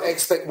 What are your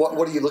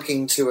What are you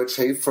looking to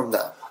achieve from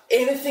that?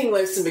 Anything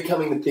less than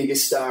becoming the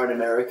biggest star in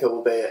America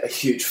will be a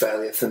huge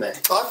failure for me.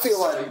 I feel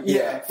like...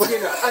 I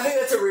think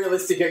that's a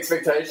realistic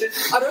expectation.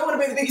 I don't want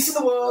to be the biggest in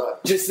the world,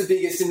 just the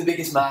biggest in the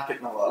biggest market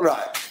in the world.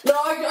 Right. No,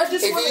 I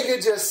just If you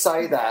could just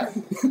say that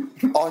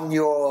on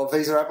your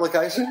visa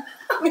application...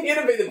 I'm here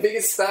to be the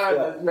biggest star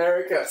in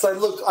America. So,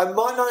 look, I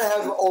might not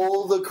have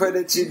all the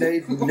credits you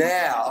need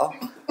now,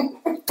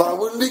 but I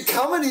wouldn't be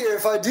coming here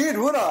if I did,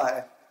 would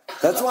I?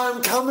 That's why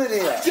I'm coming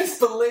here. I just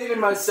believe in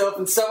myself,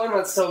 and someone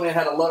once told me I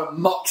had a lot of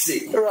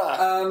moxie. Right.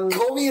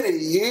 Call me in a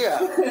year.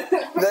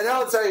 Then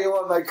I'll tell you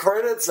what my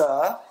credits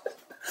are.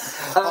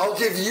 I'll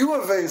give you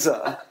a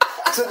visa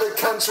to the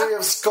country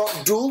of Scott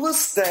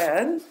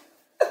Dulistan.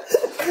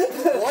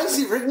 Why has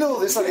he written all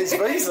this on his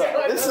visa?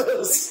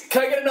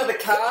 Can I get another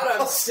card?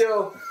 I'm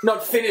still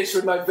not finished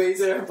with my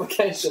visa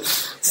application.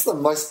 It's the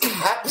most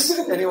caps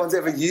anyone's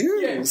ever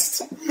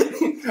used.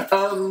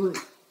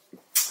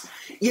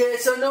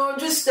 So no, I'm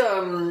just,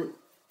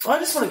 I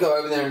just want to go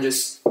over there and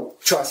just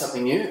try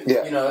something new.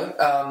 Yeah. You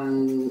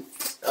know,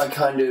 I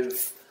kind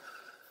of,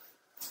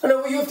 I know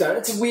what you've done.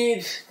 It's a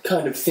weird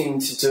kind of thing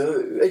to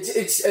do.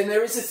 It's and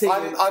there is a thing.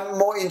 I'm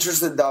more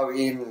interested though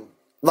in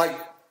like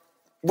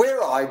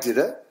where I did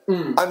it.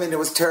 I mean, it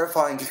was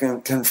terrifying,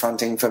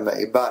 confronting for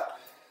me,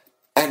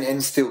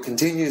 and still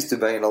continues to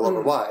be in a lot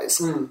of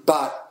ways.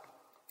 But,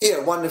 yeah,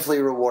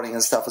 wonderfully rewarding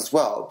and stuff as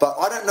well. But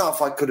I don't know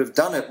if I could have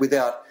done it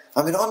without...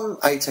 I mean, I'm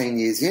 18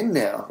 years in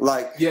now.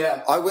 Like,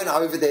 I went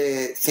over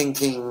there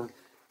thinking...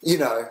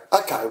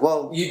 okay,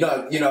 well... You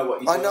know what you're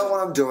doing. I know what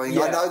I'm doing.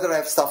 Yeah. I know that I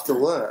have stuff to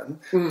learn,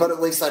 but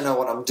at least I know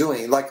what I'm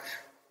doing. Like,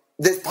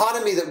 there's part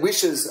of me that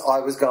wishes I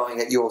was going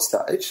at your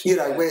stage,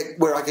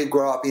 where I could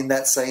grow up in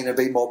that scene and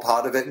be more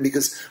part of it,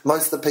 because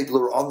most of the people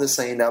who are on the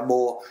scene are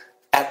more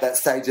at that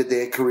stage of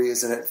their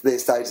careers and at their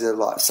stage of their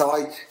life. So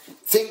I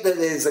think that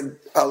there's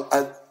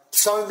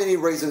so many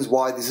reasons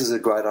why this is a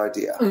great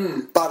idea.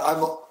 But I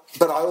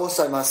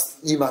also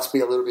you must be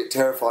a little bit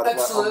terrified.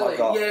 Absolutely, like, oh my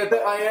God. yeah,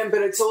 but I am.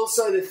 But it's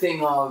also the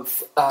thing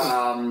of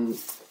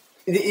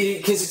because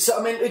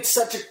it's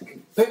such a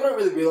people don't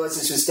really realise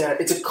this was down.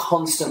 It's a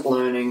constant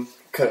learning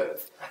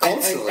curve,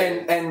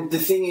 and the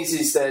thing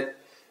is that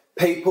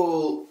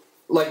people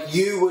like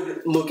you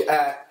would look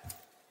at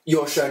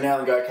your show now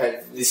and go,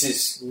 okay, this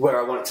is where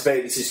I want it to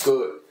be. This is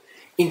good.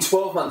 In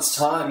 12 months'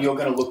 time, you're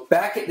going to look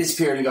back at this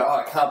period and go,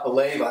 oh, I can't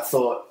believe I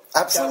thought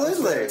absolutely that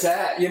was where it's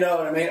at. You know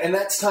what I mean? And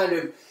that's kind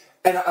of.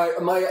 And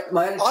my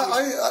attitude...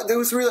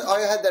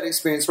 I had that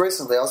experience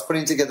recently. I was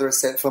putting together a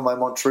set for my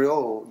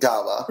Montreal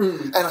gala,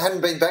 and I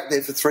hadn't been back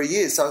there for 3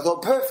 years, so I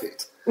thought,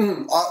 perfect.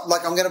 I'm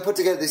going to put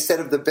together this set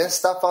of the best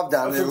stuff I've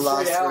done in the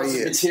last 3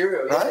 years.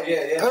 Material, right?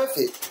 Yeah.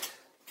 Perfect.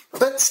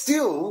 But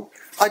still,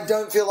 I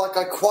don't feel like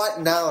I quite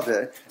nailed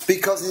it,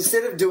 because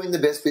instead of doing the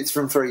best bits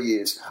from 3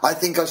 years, I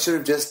think I should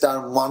have just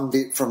done one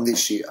bit from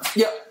this year.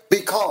 Yep.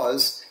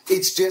 Because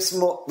it's just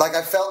more... Like,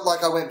 I felt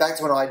like I went back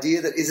to an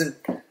idea that isn't...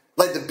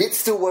 Like, the bit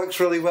still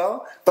works really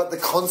well, but the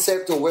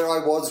concept or where I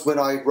was when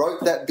I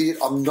wrote that bit,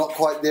 I'm not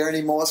quite there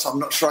anymore, so I'm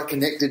not sure I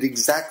connected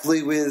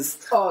exactly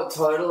with... Oh,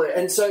 totally.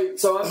 And so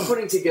I'm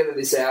putting together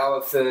this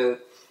hour for...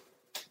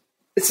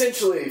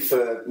 Essentially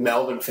for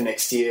Melbourne for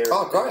next year.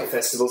 Oh, great.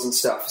 Festivals and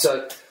stuff.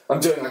 So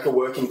I'm doing like a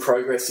work in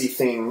progressy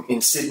thing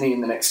in Sydney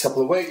in the next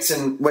couple of weeks.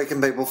 And where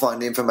can people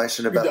find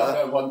information about that? I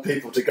don't want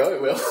people to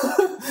go, Will.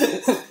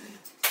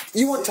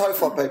 You want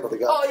FOFOP people to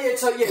go? Oh, yeah,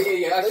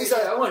 yeah. These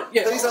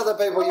are the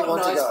people you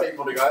want to go. Nice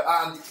people to go.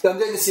 I'm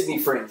doing the Sydney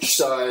Fringe,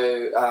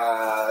 so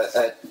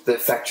at the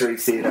Factory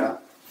Theatre,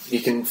 you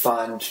can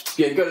find...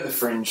 go to the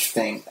Fringe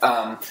thing.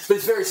 But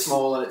it's very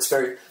small and it's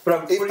very...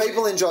 If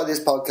people enjoy this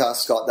podcast,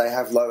 Scott, they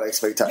have low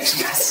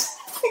expectations.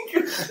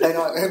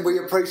 And we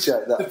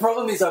appreciate that. The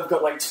problem is I've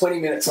got like 20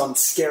 minutes on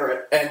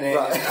Skerritt and then,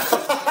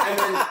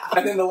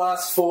 and then the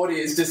last 40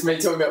 is just me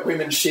talking about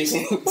women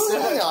shitting.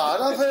 Hang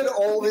on, I've heard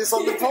all this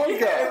on the podcast.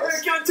 Yeah,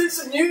 we're going to do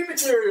some new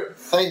material.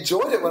 I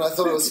enjoyed it when I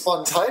thought it was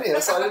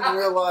spontaneous. I didn't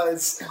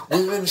realise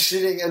women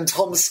shitting and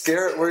Tom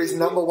Skerritt were his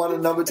number one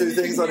and number two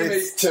things on his...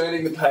 He's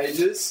turning the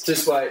pages.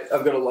 Just wait,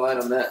 I've got a line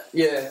on that.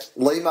 Yeah.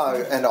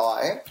 Limo and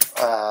I,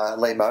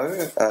 Limo,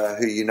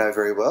 who you know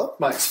very well.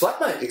 My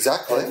ex-flatmate.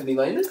 Exactly. Anthony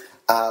Lehman.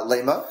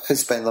 Limo,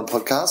 who's been on the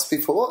podcast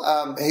before.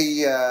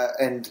 He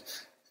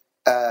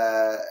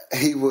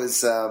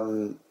was...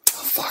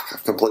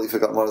 I've completely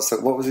forgotten what I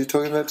said. What was he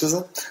talking about just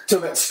then?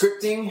 Talking about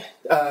scripting,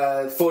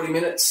 40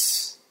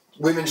 minutes,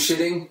 women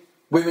shitting.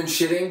 Is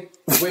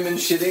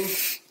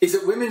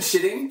it women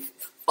shitting?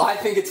 I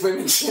think it's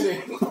women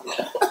shitting.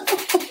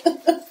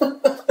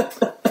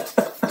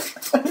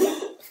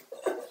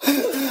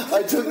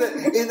 I took that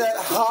in that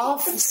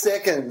half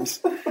second.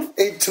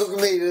 It took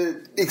me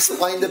to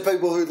explain to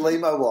people who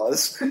Limo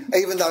was,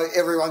 even though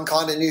everyone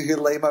kind of knew who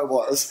Limo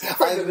was.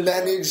 I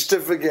managed to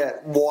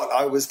forget what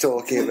I was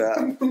talking about.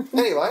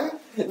 Anyway,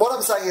 what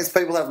I'm saying is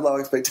people have low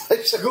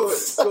expectations. Good.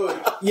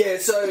 Yeah.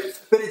 So,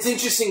 but it's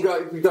interesting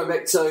going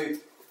back. So,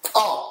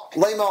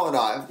 Limo and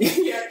I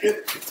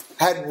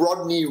had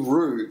Rodney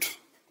Roode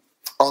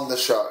on the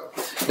show.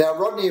 Now,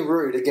 Rodney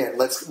Roode, again,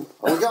 we're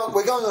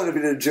going on a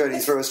bit of a journey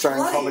through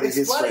Australian comedy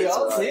history. It's bloody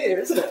odds here,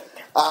 isn't it?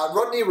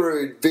 Rodney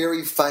Roode,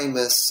 very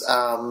famous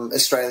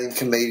Australian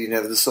comedian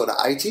of the sort of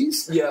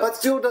 80s, but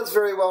still does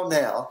very well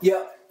now.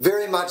 Yeah.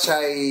 Very much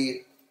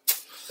a...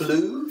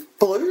 Blue?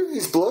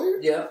 He's blue.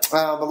 Yeah.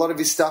 A lot of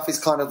his stuff is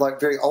kind of like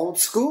very old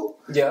school.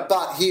 Yeah.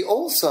 But he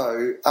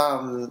also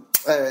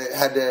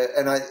had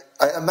and I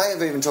may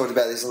have even talked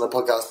about this on the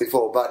podcast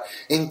before, but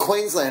in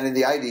Queensland in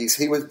the 80s,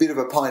 he was a bit of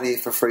a pioneer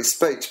for free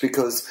speech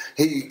because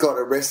he got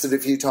arrested a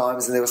few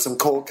times and there were some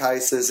court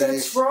cases.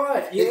 That's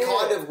right, yeah. He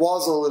kind of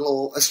was a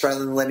little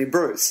Australian Lenny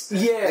Bruce.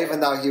 Yeah.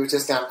 Even though he was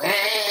just going,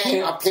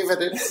 I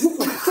pivoted.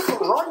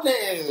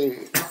 Rodney!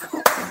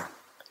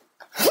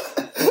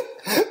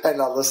 And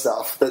other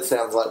stuff that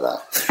sounds like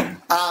that.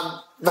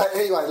 But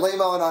anyway,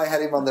 Limo and I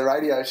had him on the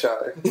radio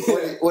show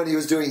when he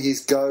was doing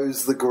his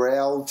Goes the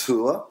Growl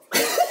tour.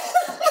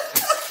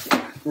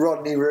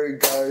 Rodney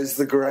Roode Goes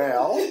the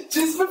Growl.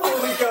 Just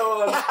before we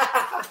go on,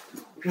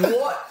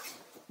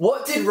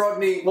 what did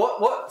Rodney?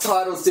 What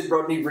titles did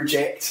Rodney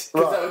reject?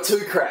 Because they were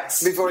too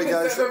crass. Before he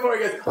goes, Goes the Growl.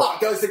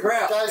 Goes the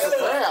Growl.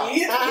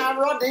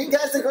 Rodney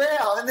Goes the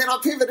Growl, and then I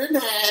pivoted.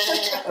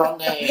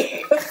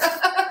 Rodney.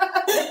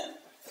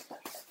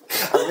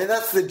 I mean,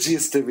 that's the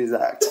gist of his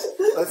act.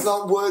 That's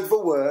not word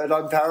for word.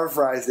 I'm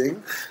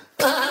paraphrasing.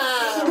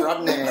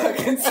 Rodney. I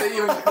can see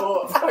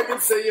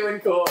you in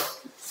court.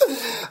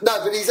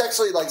 No, but he's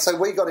actually so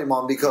we got him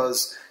on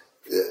because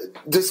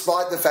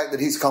despite the fact that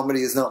his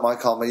comedy is not my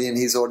comedy and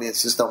his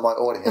audience is not my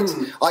audience,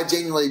 I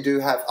genuinely do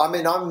have, I'm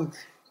in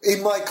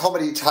my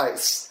comedy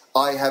tastes,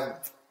 I'm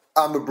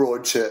a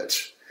broad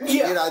church.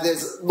 Yeah.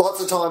 There's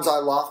lots of times I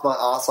laugh my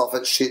ass off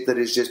at shit that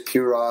is just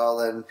puerile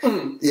and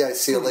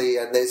silly,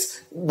 and there's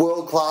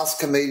world-class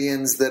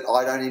comedians that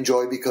I don't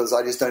enjoy because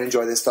I just don't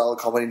enjoy their style of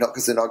comedy, not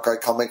because they're not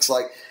great comics.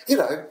 Comedy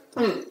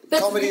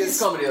is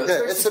comedy.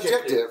 It's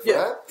subjective,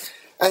 right?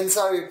 And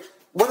so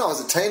when I was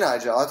a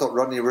teenager, I thought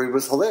Rodney Rude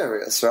was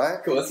hilarious, right?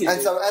 Of course he And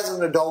did. so as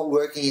an adult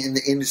working in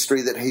the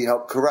industry that he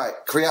helped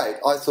create,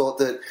 I thought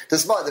that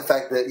despite the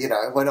fact that,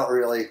 we're not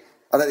really,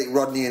 I don't think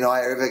Rodney and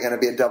I are ever going to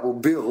be a double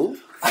bill.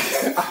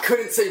 I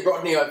couldn't see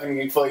Rodney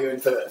opening for you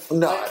in Perth.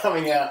 No. Like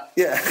coming out.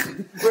 Yeah.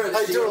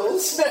 Whereas Hey,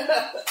 Jules.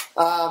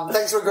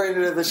 Thanks for agreeing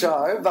to do the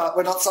show, but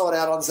we're not sold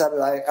out on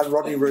Saturday, and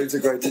Rodney Rude's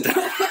agreed to do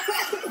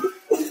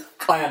it.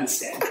 I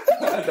understand.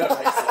 That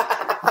makes sense.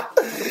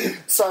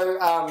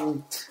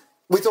 So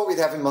we thought we'd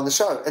have him on the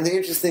show, and the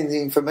interesting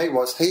thing for me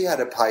was he had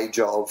a page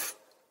of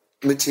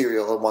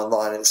material and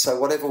one-liners. So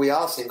whatever we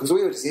asked him, because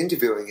we were just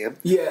interviewing him,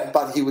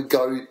 but he would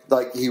go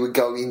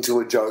into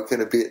a joke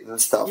and a bit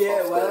and stuff.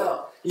 Yeah, off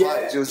wow. the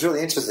page. It was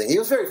really interesting. He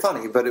was very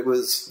funny, but it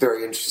was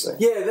very interesting.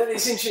 Yeah, that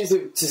is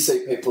interesting to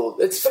see people.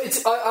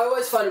 I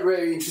always find it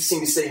really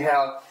interesting to see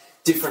how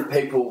different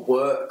people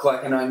work.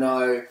 And I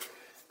know.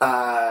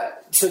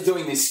 So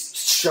doing this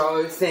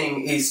show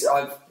thing is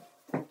I've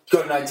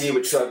got an idea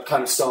which I've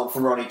kind of stolen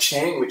from Ronnie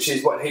Chang, which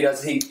is what he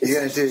does. You're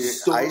going to do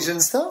Asian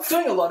stuff?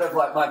 Doing a lot of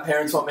my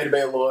parents want me to be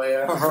a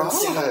lawyer from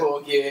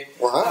Singapore gear.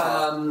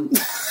 Wow. Imagine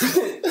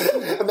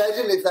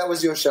if that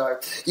was your show.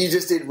 You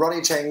just did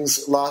Ronnie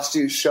Chang's last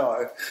year's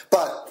show,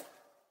 but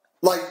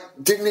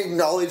didn't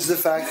acknowledge the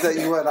fact that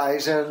you weren't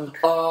Asian.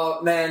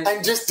 Oh, man.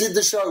 And just did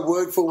the show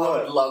word for word.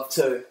 I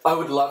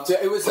would love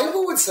to. It was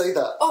People would see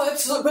that. Oh,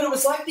 absolutely. But it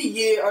was like the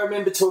year I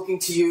remember talking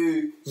to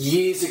you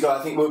years ago.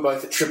 I think we were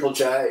both at Triple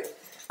J.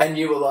 And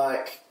you were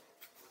like,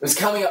 it was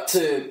coming up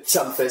to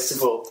some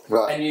festival.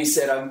 Right. And you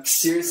said, I'm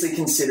seriously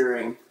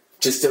considering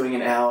just doing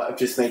an hour of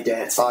just me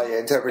dancing. Oh, yeah,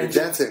 interpretive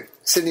dancing.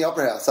 Sydney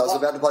Opera House. I was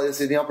about to play the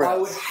Sydney Opera House. I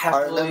would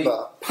happily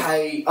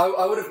pay.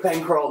 I would have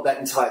bankrolled that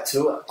entire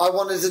tour. I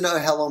wanted to know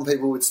how long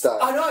people would stay.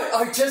 I know.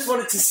 I just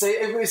wanted to see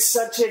it. It was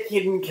such a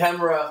hidden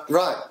camera.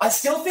 Right. I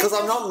still think... Because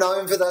I'm not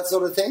known for that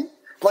sort of thing.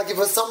 If it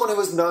was someone who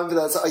was known for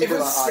that... If it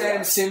was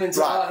Sam Simmons...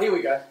 Right. Here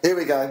we go. Here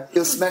we go.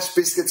 He'll smash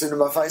biscuits into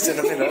my face in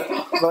a minute.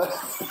 But,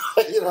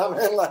 you know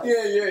what I mean?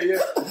 Yeah.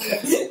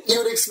 You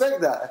would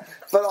expect that.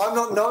 But I'm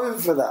not known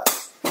for that.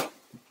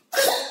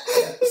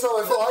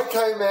 So if I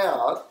came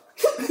out...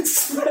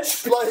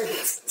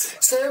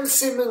 Sam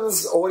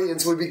Simmons'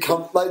 audience would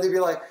become... they'd be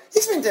like,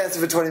 he's been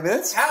dancing for 20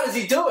 minutes. How does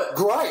he do it?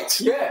 Great.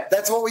 Yeah.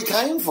 That's what we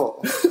came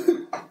for.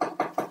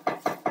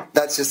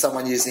 That's just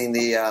someone using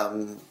the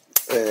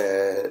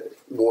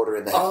water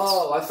in the house.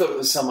 Oh, I thought it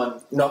was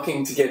someone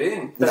knocking to get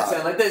in. That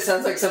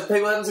sounds like some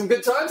people having some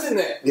good times in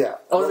there. Yeah.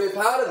 I want to be a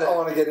part of it. I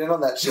want to get in on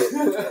that shit.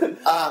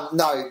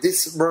 No,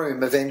 this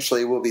room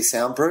eventually will be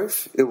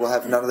soundproof. It will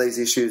have none of these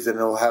issues and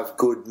it will have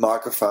good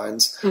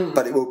microphones,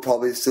 but it will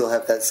probably still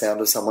have that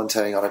sound of someone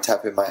turning on a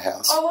tap in my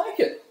house. I like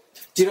it.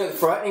 Do you know the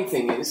frightening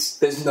thing is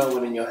there's no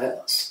one in your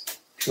house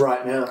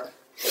right now.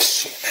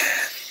 Shit,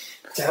 man.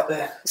 It's out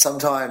there.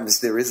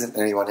 Sometimes there isn't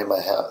anyone in my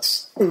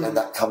house and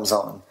that comes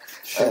on.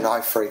 And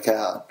I freak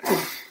out.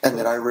 And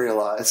then I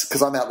realise,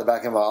 because I'm out the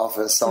back of my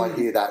office, so I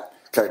hear that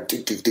go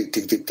tick, tick, tick,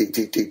 tick, tick, tick,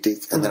 tick, tick,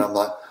 tick. And then I'm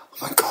like, oh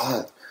my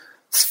God,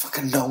 there's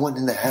fucking no one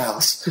in the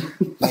house.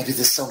 Maybe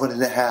there's someone in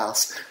the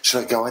house.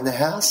 Should I go in the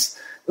house?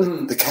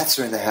 The cats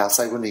are in the house.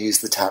 They wouldn't have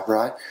used the tap,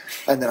 right?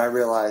 And then I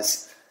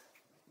realise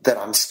that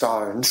I'm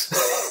stoned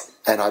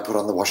and I put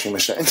on the washing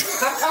machine. Of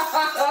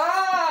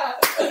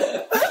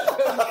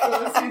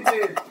course you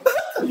did.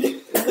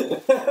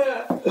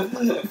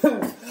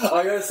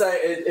 I gotta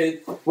say,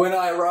 when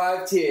I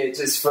arrived here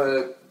just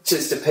to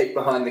peek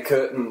behind the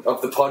curtain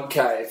of the pod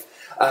cave,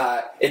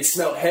 it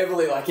smelled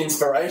heavily like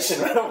inspiration.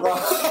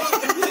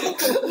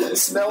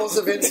 Smells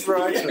of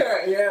inspiration.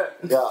 Yeah.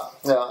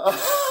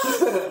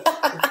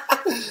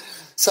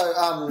 So,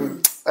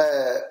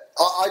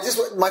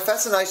 my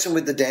fascination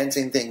with the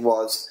dancing thing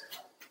was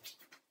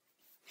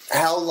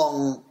how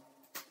long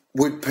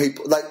would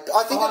people I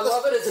think I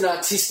love it as an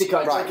artistic.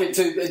 I Right. take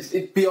it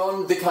to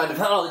beyond the kind of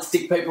let's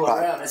stick people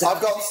around. It's an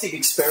artistic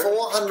experiment.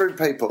 400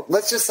 people.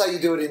 Let's just say you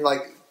do it in I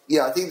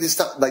think this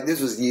stuff this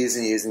was years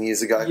and years and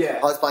years ago. Yeah.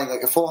 I was playing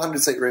a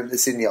 400 seat room at the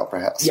Sydney Opera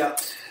House. Yeah.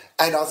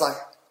 And I was like,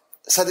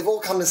 so they've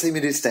all come to see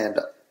me do stand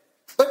up.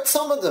 But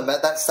some of them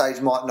at that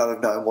stage might not have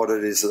known what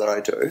it is that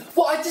I do.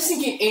 Well, I just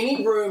think in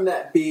any room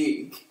that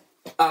big,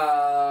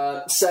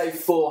 say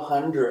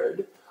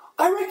 400,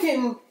 I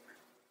reckon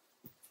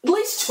at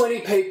least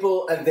 20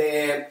 people are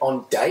there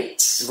on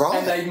dates, Right.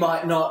 and they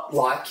might not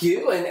like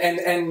you,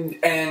 and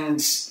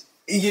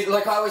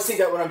like I always think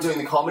that when I'm doing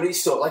the Comedy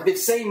Store, like they've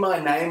seen my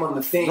name on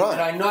the thing, Right.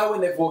 and I know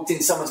when they've walked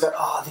in, someone's going,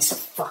 "Oh, this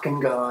fucking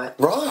guy!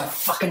 Right. I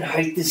fucking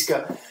hate this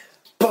guy."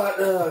 But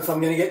if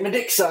I'm going to get my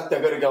dick sucked,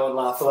 I've got to go and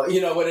laugh a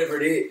lot. Whatever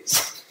it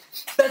is.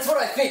 That's what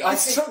I think. I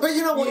think. true, but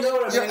you know what? You know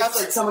what I mean? It's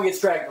like someone gets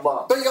dragged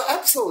along. But you're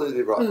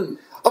absolutely right.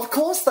 Of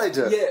course they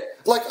do. Yeah.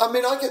 Like, I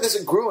mean, I get this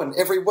at Gruen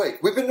every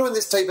week. We've been doing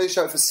this TV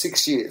show for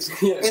 6 years.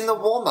 Yeah. In the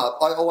warm-up,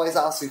 I always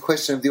ask a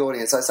question of the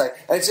audience. I say,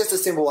 and it's just a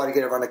simple way to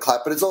get everyone to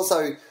clap, but it's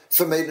also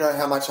for me to know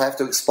how much I have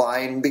to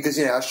explain because,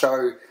 our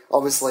show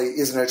obviously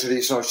isn't a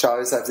traditional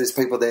show, so if there's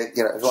people there,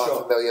 who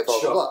aren't familiar, blah,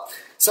 blah, blah.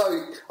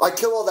 So I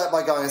kill all that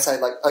by going and say,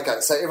 like,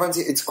 okay, so everyone's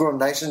here, it's Gruen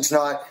Nation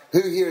tonight.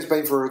 Who here has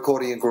been for a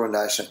recording of Gruen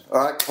Nation? All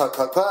right, clap,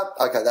 clap, clap.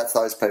 Okay, that's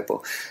those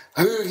people.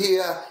 Who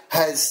here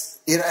has,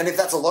 and if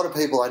that's a lot of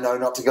people, I know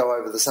not to go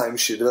over the same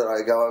shit that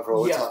I go over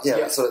all the time. Yeah,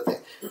 that sort of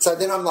thing. So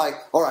then I'm like,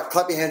 all right,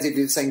 clap your hands if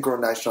you've seen Gruen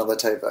Nation on the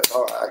TV.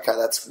 All right, okay,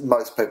 that's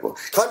most people.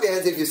 Clap your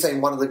hands if you've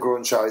seen one of the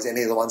Gruen shows,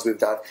 any of the ones we've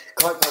done.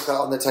 Clap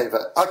on the TV.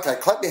 Okay,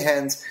 clap your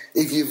hands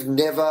if you've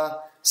never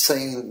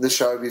seen the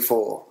show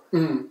before.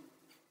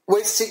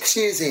 We're 6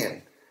 years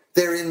in.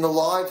 They're in the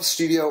live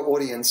studio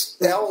audience.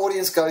 Our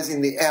audience goes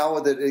in the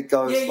hour that it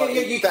goes. You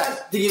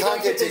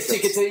can't get these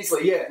tickets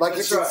easily. Yeah, like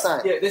it's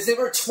insane. Yeah, there's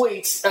never a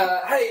tweet.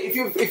 Hey, if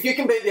you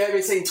can beat the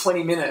ABC in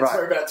 20 minutes,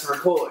 we're about to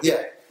record.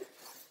 Yeah.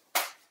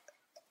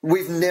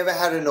 We've never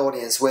had an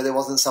audience where there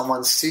wasn't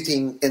someone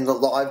sitting in the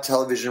live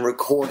television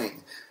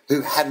recording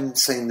who hadn't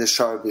seen the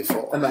show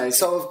before. Amazing.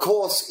 So, of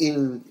course,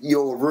 in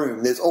your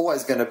room, there's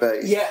always going to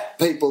be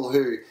people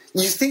who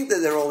you think that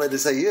they're all there to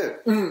see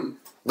you.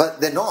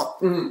 But they're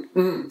not.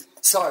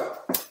 So,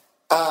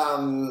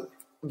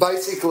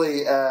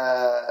 basically,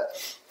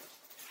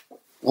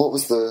 what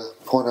was the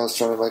point I was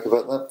trying to make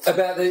about that?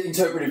 About the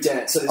interpretive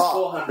dance. So there's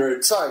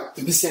 400. So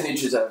the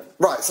percentages of it.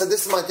 Right. So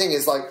this is my thing.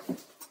 Is like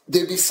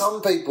there'd be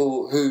some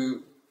people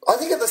who I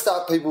think at the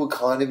start people would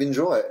kind of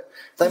enjoy it.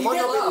 They might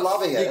not be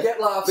loving it. You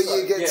get laughs, but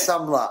you get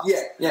some laughs.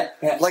 Yeah.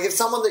 Like if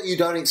someone that you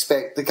don't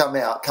expect to come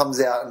out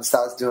comes out and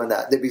starts doing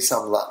that, there'd be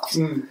some laughs.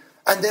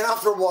 And then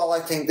after a while, I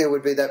think there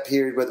would be that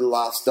period where the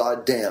laughs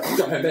died down.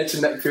 I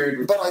mentioned that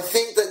period. But I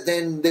think that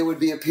then there would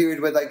be a period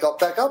where they got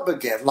back up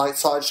again, like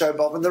Sideshow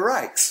Bob and the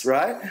Rakes,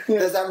 right? Yeah.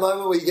 There's that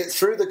moment where you get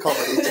through the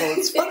comedy until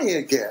it's funny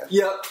again.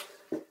 Yep.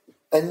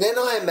 And then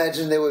I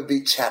imagine there would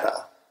be chatter.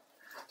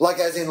 Like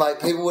as in,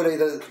 like, people would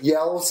either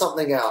yell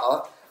something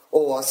out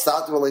or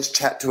start to at least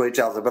chat to each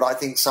other. But I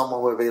think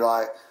someone would be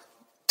like,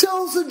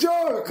 tell us a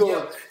joke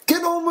or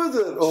get on with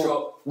it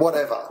or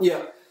whatever.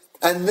 Yeah.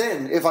 And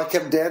then, if I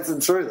kept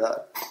dancing through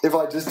that, if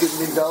I just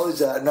didn't acknowledge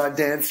that and I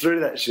danced through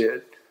that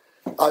shit,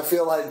 I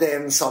feel like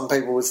then some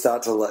people would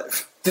start to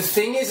leave. The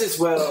thing is as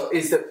well,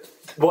 is that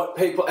what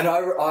people, and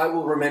I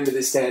will remember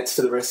this dance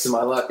for the rest of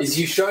my life, is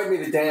you showed me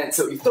the dance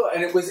that you thought,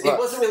 and it wasn't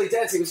really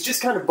dancing, it was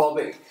just kind of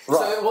bobbing. Right.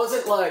 So it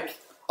wasn't like,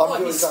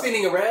 he's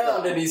spinning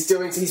around and he's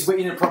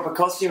in a proper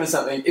costume or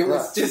something. It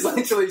was just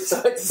literally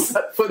side to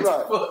side, foot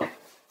to foot.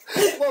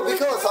 Well,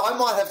 because I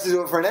might have to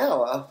do it for an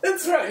hour.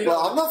 That's right.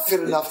 Well, I'm not fit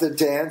enough to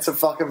dance a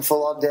fucking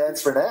full-on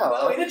dance for an hour.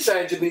 Well, we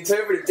interchange in the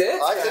interpretive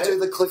dance. I have to do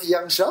the Cliffy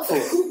Young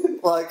Shuffle.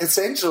 Like,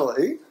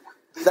 essentially,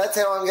 that's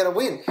how I'm going to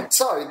win.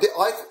 So,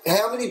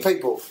 how many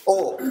people?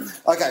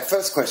 Okay,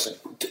 first question.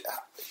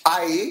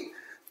 A,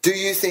 do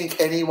you think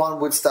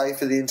anyone would stay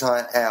for the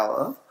entire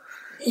hour?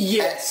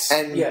 Yes.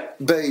 And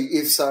B,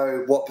 if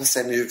so, what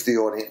percentage of the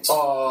audience?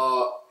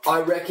 I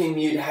reckon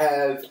you'd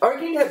have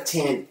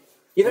 10.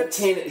 You'd have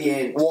 10 at the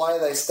end. Why are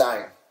they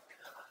staying?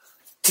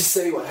 To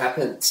see what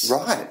happens.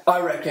 Right. I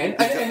reckon.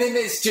 And then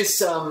there's just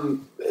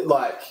some,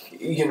 I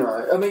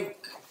mean,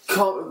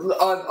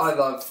 I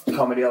love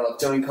comedy. I love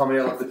doing comedy.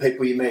 I love the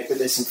people you meet, but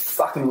there's some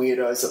fucking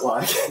weirdos that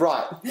like it.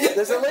 Right.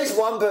 There's at least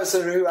one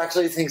person who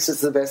actually thinks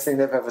it's the best thing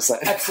they've ever seen.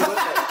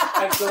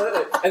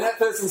 Absolutely. And that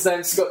person's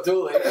name's Scott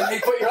Dooley, and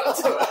he put you up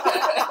to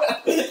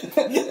it.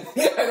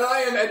 And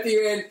I am at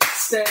the end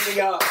standing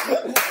up.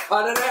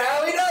 I don't know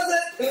how he does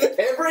it.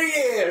 Every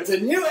year, it's a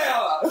new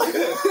hour.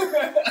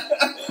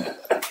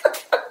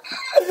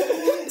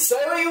 Say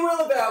what you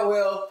will about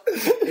Will.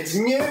 It's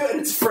new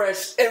and it's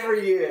fresh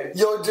every year.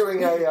 You're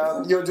doing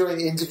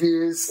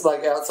interviews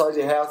like outside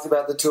your house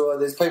about the tour.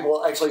 There's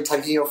people actually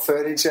taking your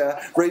furniture,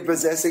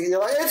 repossessing it. You're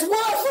like, it's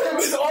worth it. It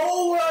was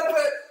all worth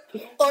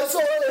it. I saw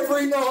it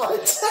every night.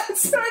 I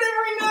saw it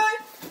every night.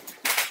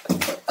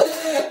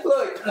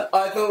 Look,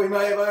 I thought we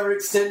may have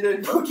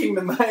overextended booking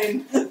the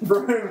main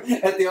room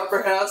at the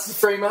Opera House for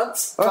 3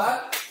 months,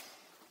 but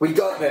we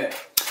got there.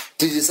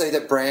 Did you see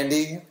that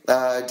Brandy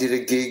did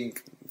a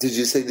gig? Did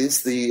you see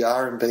this? The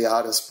R&B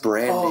artist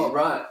Brandy. Oh,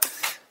 right.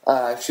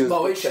 She was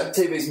Moesha.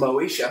 TV's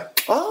Moesha.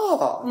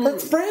 Oh,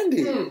 that's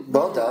Brandy.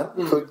 Well done.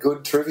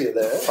 Good trivia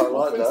there. I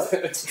like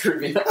that. It's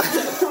trivia.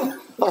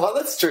 Oh,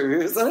 that's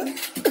true, isn't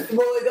it?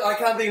 Well, I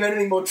can't think of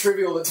anything more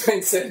trivial that's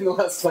been said in the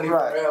last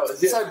 24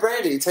 hours. Yeah. So,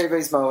 Brandy,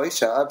 TV's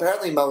Moesha.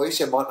 Apparently,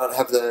 Moesha might not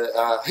have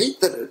the heat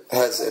that it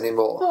has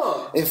anymore.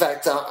 Oh. In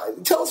fact,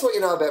 tell us what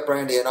you know about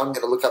Brandy, and I'm going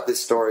to look up this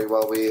story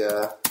while we...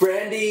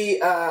 Brandy,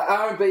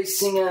 R&B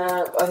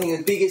singer, I think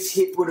the biggest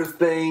hit would have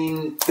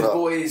been The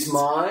Boy Is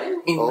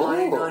Mine in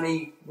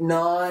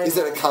 1999. Is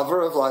it a cover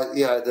of, like,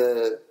 you know,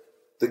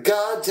 the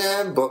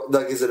goddamn book?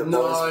 Like, is it a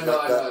No.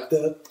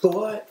 The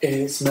Boy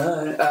Is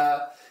Mine.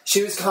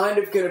 She was kind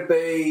of going to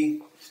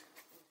be...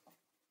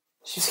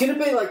 She's going to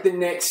be like the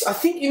next... I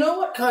think, you know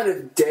what kind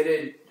of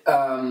deaded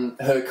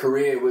her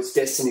career was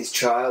Destiny's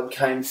Child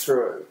came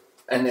through,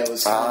 and there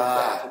was kind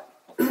of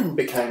that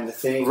became the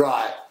thing.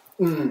 Right.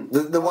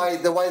 The way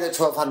that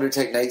 1200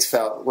 Techniques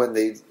felt when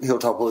the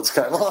Hilltop Hoods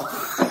came on.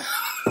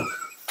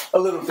 A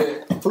little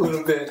bit.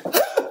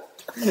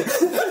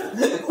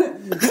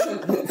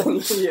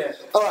 Yeah.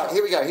 All right,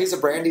 here we go. Here's a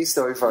Brandy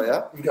story for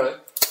you. Okay.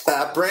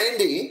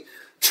 Brandy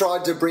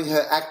tried to bring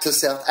her act to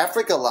South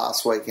Africa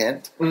last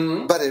weekend,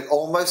 but it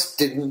almost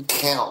didn't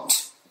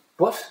count.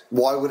 What?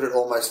 Why would it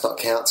almost not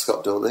count,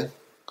 Scott Dooley?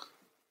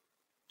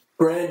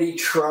 Brandy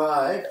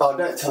tried... Oh,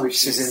 don't tell me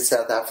She's in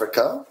South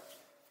Africa.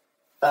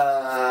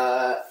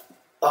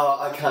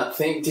 I can't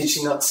think. Did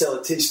she not sell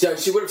a ticket? No,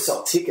 she would have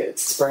sold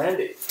tickets. It's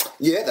Brandy.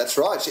 Yeah, that's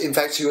right. In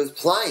fact, she was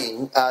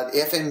playing at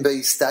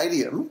FNB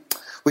Stadium,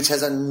 which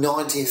has a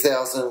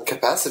 90,000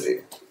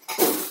 capacity.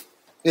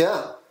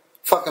 Yeah.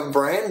 Fucking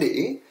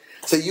Brandy.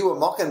 So you were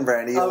mocking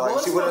Brandy. You're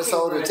like, she would have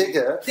sold a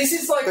ticket. This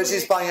is like... But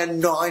she's playing a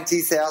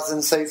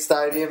 90,000 seat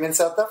stadium in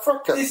South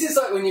Africa. This is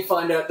like when you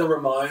find out the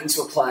Ramones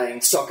were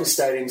playing soccer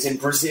stadiums in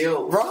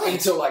Brazil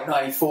until like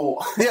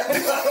 94. Yeah.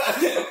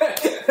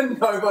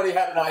 Nobody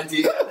had an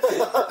idea.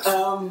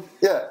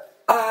 Yeah.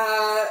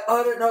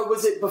 I don't know,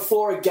 was it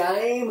before a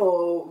game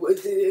or...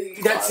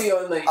 That's the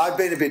only... I've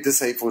been a bit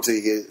deceitful to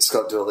you,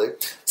 Scott Dooley.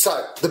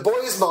 So, the Boy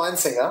Is Mine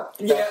singer,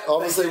 that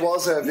obviously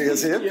was her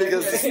biggest hit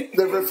because they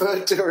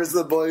referred to her as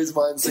the Boy Is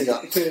Mine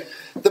singer. Yeah.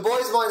 The Boy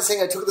Is Mine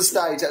singer took the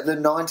stage at the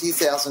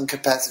 90,000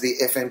 capacity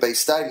FNB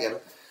Stadium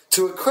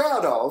to a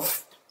crowd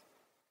of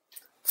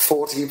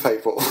 40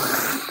 people.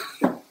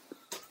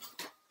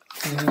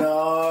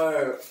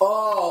 No.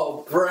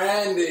 Oh,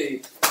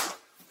 Brandy.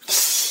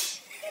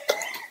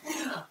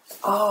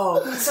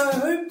 Oh, so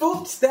who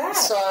booked that?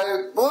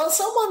 So, well,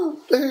 someone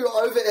who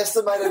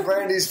overestimated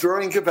Brandy's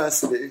drawing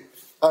capacity,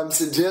 I'm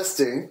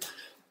suggesting.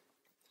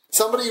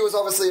 Somebody who was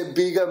obviously a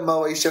bigger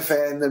Moesha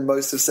fan than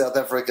most of South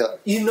Africa.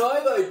 You know,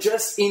 though,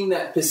 just in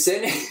that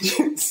percentage,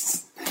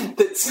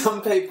 that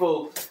some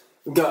people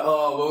go,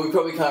 oh, well, we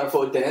probably can't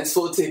afford dance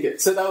floor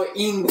tickets. So they were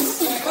in.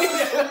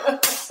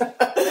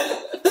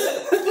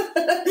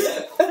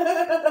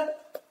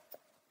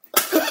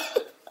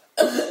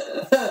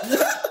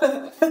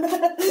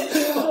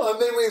 I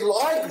mean, we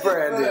like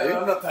Brandy,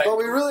 but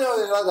we really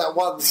only know that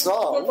one I'm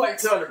song. paying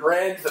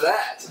 $200,000 for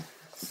that.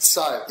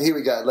 So, here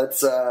we go.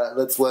 Let's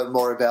learn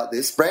more about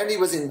this. Brandy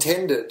was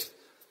intended...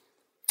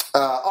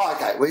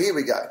 okay, well, here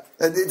we go.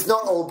 It's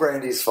not all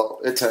Brandy's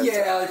fault, it turns out.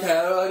 Yeah, okay,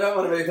 I don't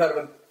want to be part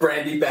of a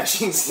Brandy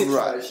bashing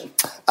situation.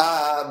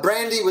 Right.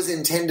 Brandy was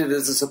intended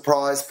as a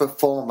surprise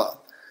performer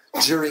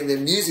during the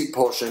music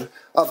portion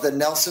of the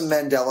Nelson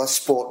Mandela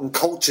Sport and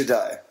Culture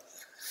Day.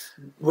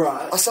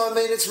 Right. So, I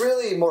mean, it's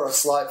really more a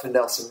slight for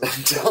Nelson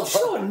Mandela.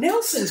 Sure,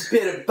 Nelson's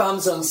better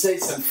bums on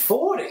seats than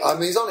 40. I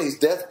mean, he's on his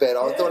deathbed.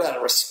 I thought out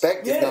of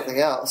respect, if nothing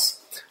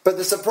else. But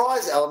the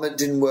surprise element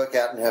didn't work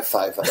out in her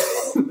favour.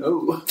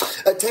 No.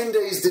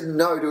 Attendees didn't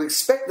know to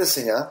expect the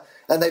singer,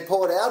 and they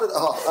poured out of...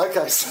 Oh,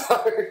 okay, so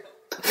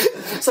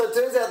it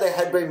turns out there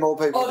had been more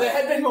people. Oh, there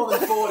had been more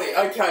than 40.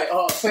 Okay,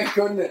 oh, thank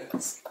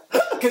goodness.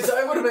 Because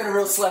that would have been a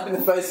real slap in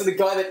the face for the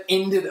guy that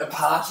ended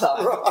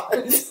apartheid.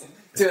 Right.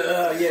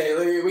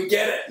 Yeah, we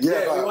get it.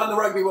 Yeah, we won the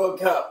Rugby World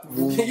Cup.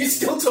 Are you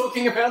still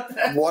talking about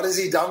that? What has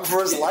he done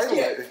for us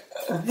lately?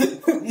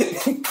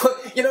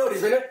 You know what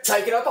he's been doing?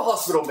 Taking up a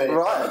hospital bed.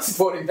 Right. I'm not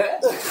supporting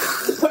that.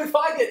 What if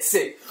I get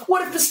sick?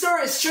 What if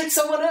Pistorius shoots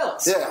someone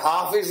else? Yeah,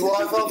 half his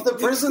life off the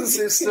prison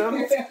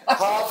system,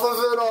 half of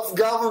it off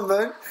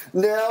government.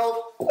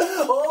 Now...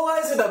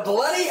 Always with a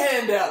bloody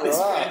handout, this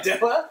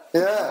Mandela.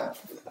 Yeah.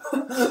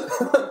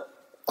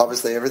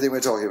 Obviously, everything we're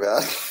talking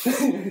about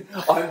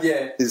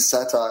is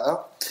satire.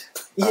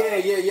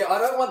 Yeah. I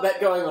don't want that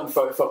going on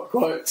FOFOP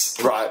quotes.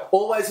 Right.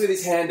 Always with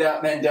his hand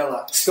out,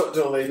 Mandela. Scott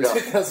Dooley,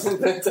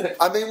 2013.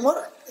 I mean,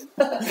 what...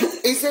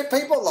 Is there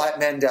people like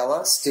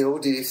Mandela still,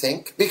 do you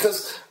think?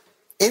 Because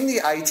in the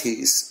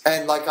 80s,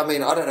 and, like, I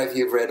mean, I don't know if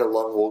you've read A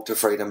Long Walk to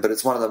Freedom, but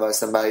it's one of the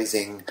most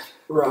amazing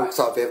books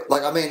I've ever...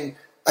 Like, I mean,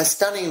 a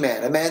stunning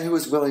man, a man who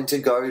was willing to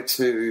go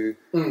to,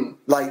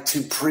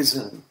 to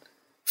prison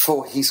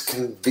for his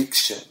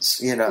convictions,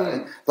 you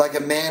know, like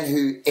a man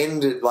who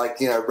ended,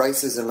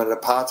 racism and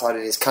apartheid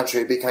in his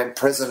country, became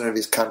president of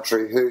his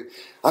country, who,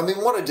 I mean,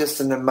 what a just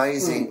an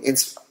amazing...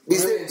 Is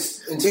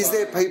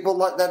there people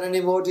like that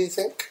anymore, do you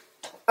think?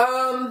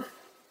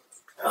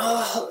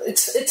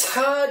 It's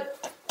hard...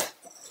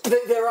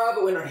 There are,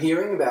 but we're not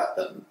hearing about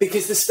them.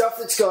 Because the stuff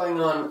that's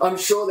going on, I'm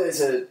sure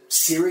there's a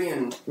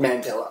Syrian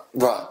Mandela.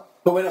 Right.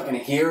 But we're not going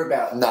to hear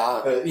about No.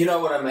 that. But you know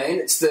what I mean?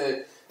 It's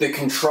the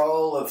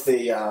control of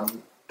the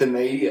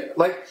media.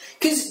 Like,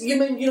 because,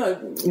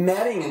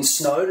 Manning and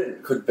Snowden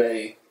could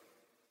be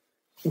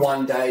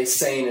one day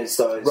seen as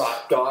those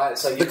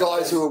guys. Like, the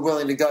guys who are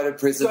willing to go to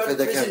prison for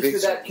their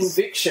convictions. For that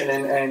conviction.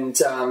 And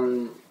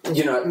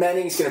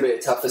Manning's going to be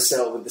a tougher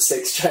sell with the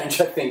sex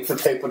change, I think, for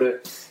people to,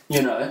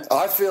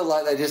 I feel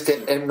like they just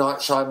get M. Night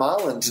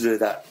Shyamalan to do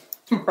that.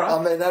 Right.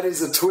 I mean, that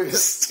is a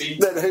twist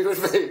that he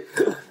would be.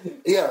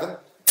 Yeah.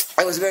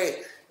 It was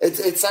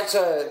it's such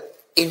a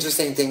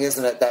interesting thing,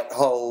 isn't it, that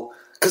whole...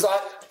 Because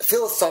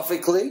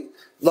philosophically,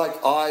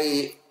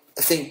 I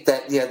think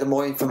that, the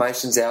more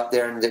information's out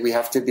there and that we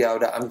have to be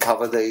able to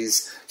uncover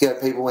these,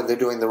 people when they're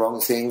doing the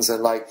wrong things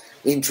and,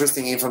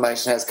 interesting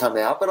information has come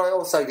out. But I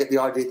also get the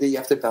idea that you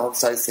have to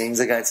balance those things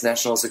against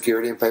national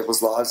security and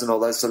people's lives and all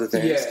those sort of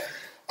things. Yeah.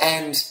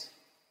 And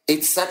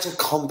it's such a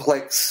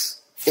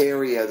complex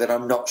area that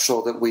I'm not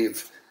sure that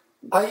we've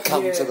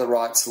come to the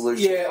right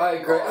solution. Yeah, I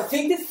agree. I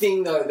think the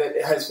thing, though,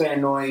 that has been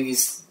annoying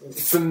is,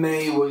 for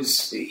me,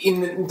 was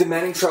in the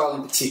Manning trial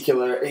in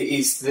particular,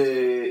 is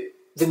the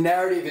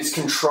narrative is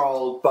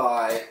controlled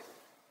by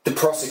the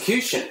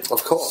prosecution.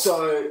 Of course.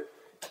 So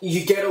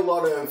you get a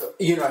lot of,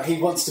 he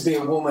wants to be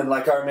a woman.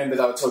 Like, I remember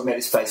they were talking about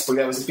his Facebook.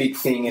 That was a big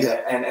thing,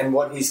 and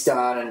what he's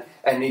done,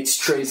 and it's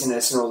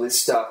treasonous and all this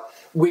stuff,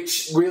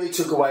 which really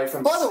took away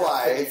from by the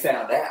way, that he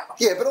found out.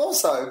 Yeah, but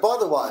also, by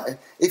the way,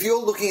 if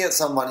you're looking at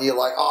someone, you're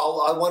like,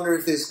 I wonder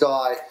if this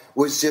guy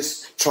was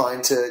just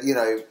trying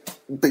to,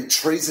 be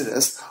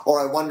treasonous, or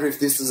I wonder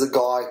if this is a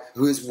guy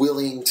who is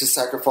willing to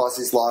sacrifice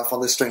his life on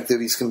the strength of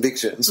his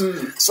convictions.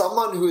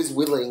 Someone who is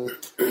willing,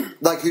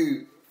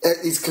 who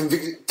is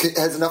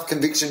has enough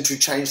conviction to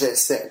change their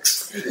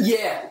sex.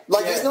 Yeah.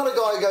 He's not a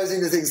guy who goes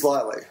into things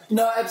lightly.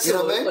 No,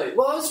 absolutely. You know what I mean?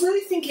 Well, I was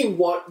really thinking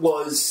what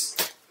was...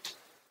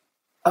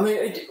 I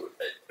mean,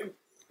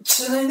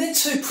 they're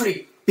two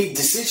pretty big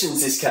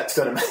decisions this cat's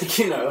got to make,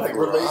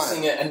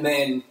 releasing it and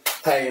then,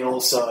 hey, and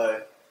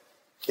also,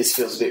 this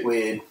feels a bit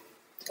weird.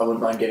 I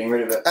wouldn't mind getting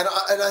rid of it. And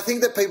I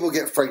think that people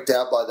get freaked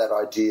out by that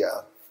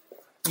idea.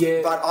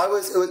 Yeah. But I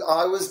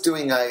was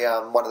doing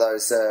a one of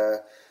those.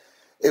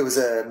 It was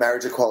a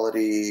marriage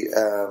equality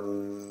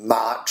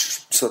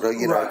march, sort of,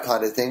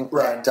 kind of thing.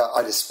 Right. And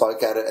I just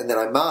spoke at it, and then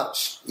I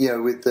marched,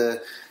 with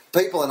the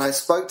people, and I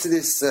spoke to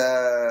this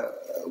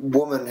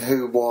woman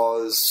who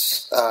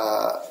was,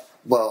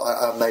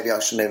 maybe I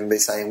shouldn't even be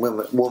saying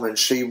woman.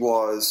 She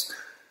was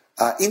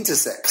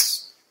intersex.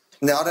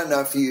 Now, I don't know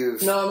if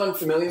you've I'm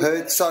unfamiliar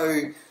heard. So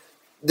I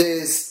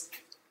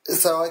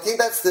think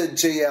that's the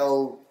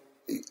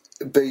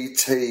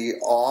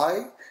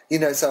GLBTI.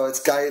 So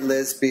it's gay,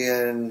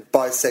 lesbian,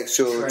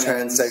 bisexual,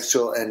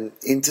 transsexual, and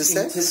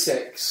intersex.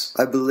 Intersex.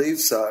 I believe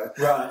so.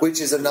 Right.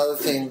 Which is another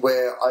thing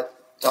where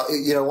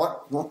you know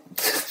what?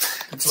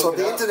 That's what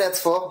the internet's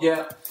for.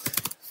 Yeah.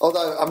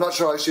 Although I'm not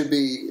sure I should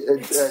be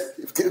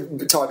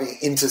typing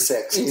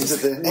intersex into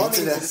the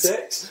internet.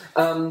 Intersex.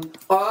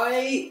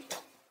 I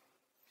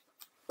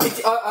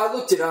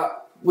looked it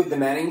up with the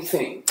Manning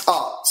thing.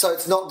 Oh, so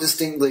it's not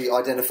distinctly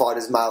identified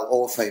as male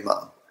or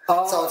female.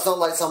 So it's not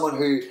like someone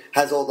who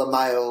has all the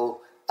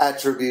male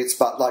attributes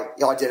but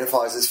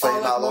identifies as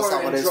female or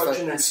someone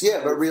who's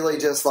yeah, but really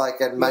just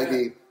and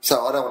maybe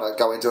so I don't want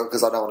to go into it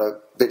because I don't want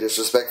to be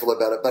disrespectful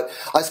about it, but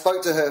I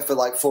spoke to her for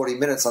 40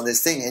 minutes on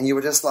this thing, and you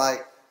were just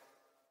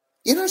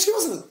she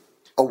wasn't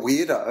a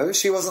weirdo.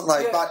 She wasn't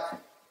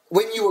but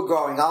when you were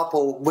growing up,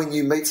 or when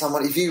you meet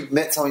someone, if you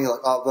met someone, you're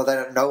like, oh, well, they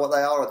don't know what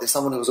they are, or there's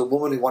someone who was a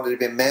woman who wanted to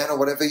be a man, or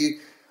whatever.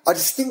 I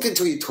just think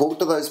until you talk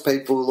to those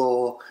people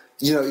or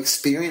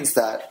experience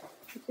that,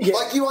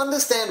 you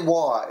understand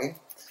why.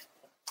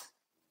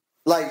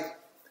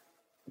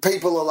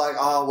 People are like,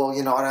 oh, well,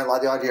 I don't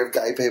like the idea of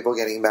gay people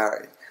getting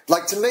married.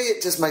 To me,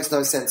 it just makes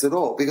no sense at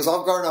all, because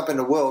I've grown up in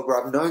a world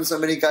where I've known so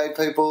many gay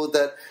people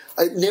that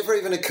it never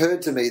even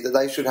occurred to me that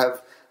they should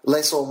have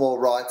less or more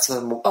rights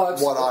than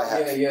what I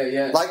have.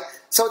 Yeah.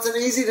 So it's an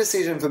easy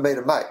decision for me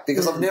to make,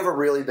 because I've never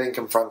really been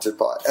confronted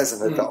by it as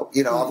an adult.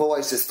 I've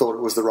always just thought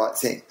it was the right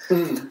thing.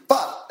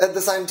 But at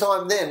the same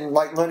time then,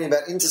 learning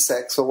about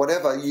intersex or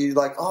whatever, you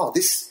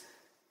this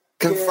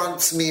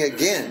confronts me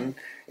again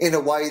in a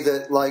way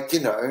that,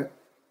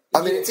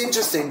 I mean, it's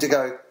interesting to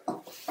go,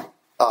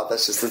 oh,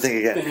 that's just the thing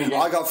again.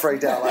 I got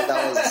freaked out.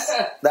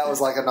 That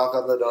was like a knock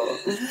on the door.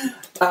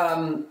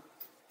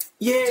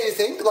 Yeah. Do you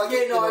think? I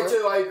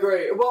do. I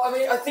agree. Well, I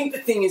mean, I think the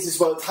thing is as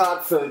well, it's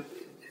hard for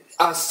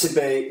us to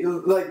be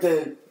like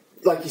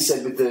you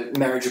said with the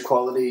marriage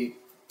equality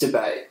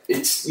debate.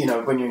 It's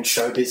when you're in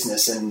show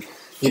business, and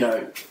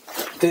I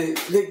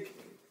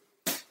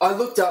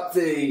looked up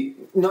the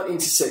not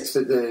intersex,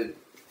 but the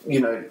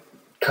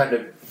kind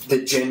of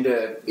the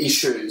gender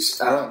issues,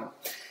 and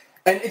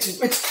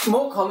it's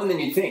more common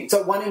than you'd think.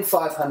 So 1 in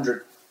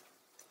 500.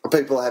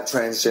 People have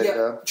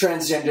transgender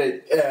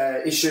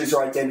issues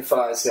or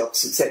identify as the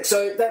opposite sex.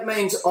 So that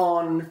means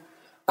on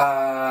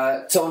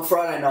So on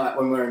Friday night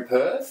when we're in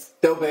Perth,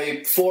 there'll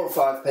be 4 or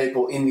 5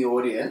 people in the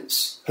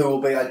audience who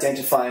will be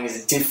identifying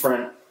as a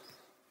different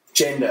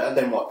gender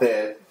than what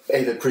they're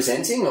either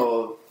presenting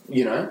or,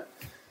 you know.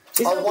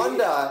 I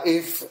wonder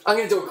if... I'm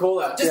going to do a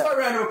call out. Just by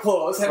round of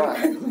applause.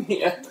 Right.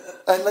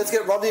 And let's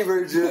get Rodney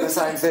Roode to do the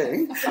same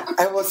thing.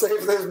 And we'll see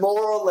if there's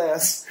more or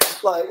less.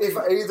 Like, if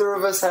either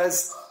of us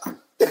has...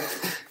 Isn't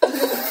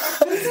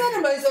that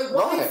amazing?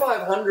 Like, 1 in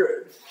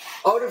 500.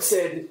 I would have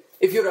said,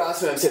 if you would have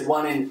asked me, I would have said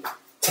 1 in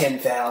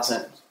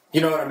 10,000.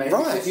 You know what I mean?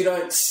 Right. Because you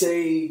don't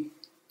see...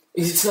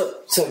 It's not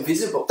so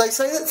visible. They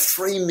say that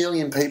 3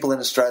 million people in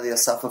Australia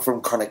suffer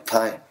from chronic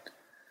pain.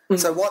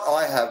 So what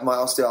I have, my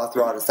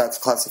osteoarthritis, that's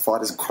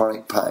classified as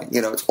chronic pain.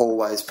 You know, it's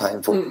always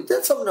painful.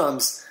 Then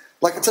sometimes,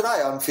 like today,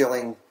 I'm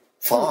feeling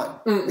fine.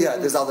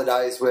 There's other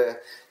days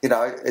where, you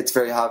know, it's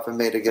very hard for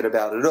me to get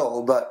about at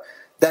all, but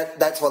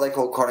that's what they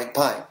call chronic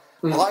pain.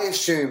 I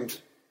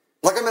assumed,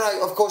 like, I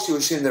mean, of course you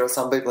assume there are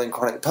some people in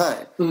chronic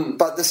pain,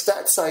 but the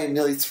stats say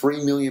nearly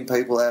 3 million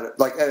people out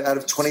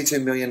of 22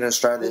 million in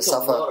Australia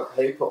suffer. A lot of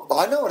people.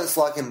 I know what it's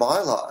like in my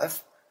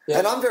life. Yeah.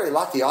 And I'm very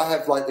lucky. I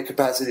have, like, the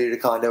capacity to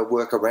kind of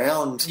work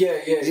around,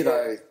 you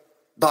know.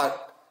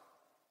 But,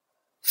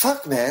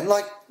 fuck, man,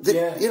 like,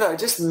 you know,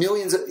 just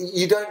millions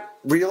you don't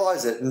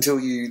realise it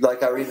until you,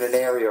 like, are in an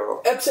area.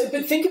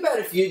 Absolutely. But think about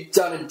if you'd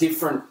done a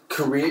different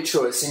career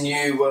choice and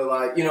you were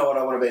like, you know what,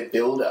 I want to be a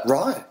builder.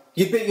 Right.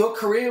 Your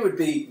career would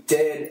be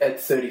dead at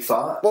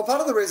 35. Well,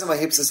 part of the reason my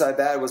hips are so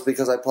bad was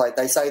because I played...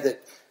 They say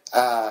that...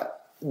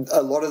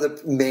 a lot of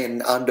the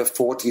men under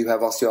 40 who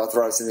have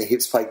osteoarthritis in their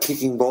hips play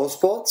kicking ball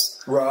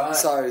sports. Right.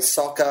 So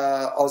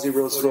soccer, Aussie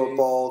rules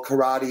football,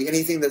 karate,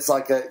 anything that's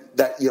like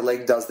that your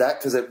leg does that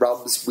because it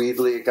rubs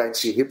weirdly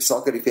against your hip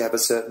socket if you have a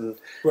certain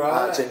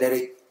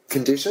genetic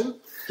condition.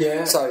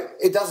 Yeah. So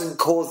it doesn't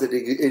cause it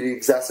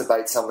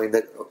exacerbates something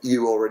that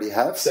you alreay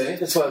have. See,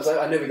 that's why I was like,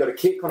 I never got a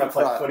kick when I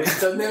played footy,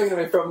 so it's never going to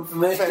be a problem for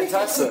me.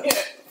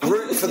 Fantastic.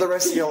 Root for the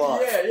rest of your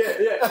life.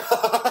 Yeah.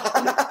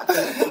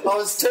 I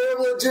was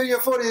terrible at junior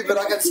footy, but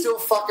I can still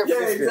fuck a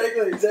frisbee.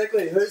 Yeah,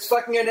 exactly. Who's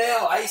fucking it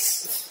now,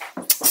 Ace?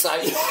 So,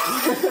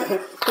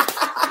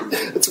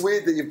 it's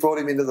weird that you brought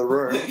him into the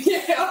room.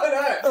 Yeah,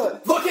 I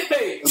know. Look at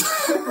me.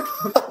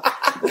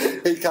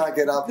 He can't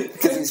get up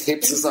because his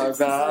hips are so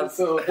bad.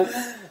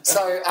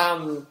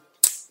 So,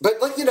 but,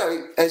 like, you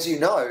know, as you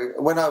know,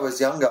 when I was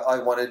younger, I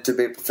wanted to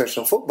be a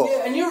professional footballer.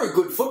 Yeah, and you were a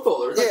good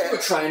footballer. Like, you were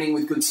training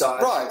with good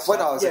size. Right,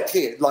 when I was a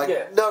kid.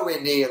 Like,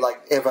 nowhere near,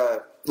 like,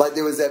 ever... Like,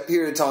 there was that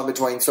period of time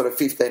between sort of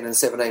 15 and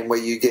 17 where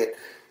you get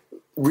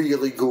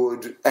really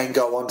good and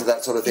go on to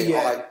that sort of thing.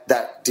 Yeah.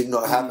 That did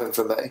not happen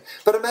for me.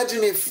 But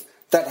imagine if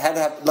that had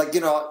happened. Like,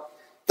 you know,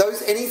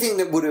 anything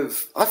that would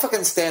have... I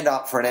fucking stand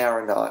up for an hour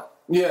a night.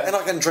 Yeah. And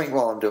I can drink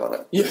while I'm doing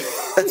it. Yeah.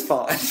 That's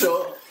fine.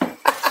 Sure.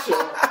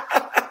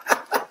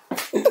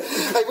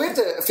 Hey, we have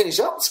to finish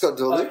up, Scott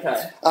Dooley.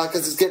 Okay.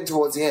 Because it's getting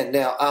towards the end.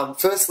 Now,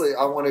 firstly,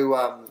 I want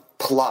to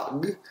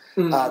plug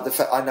the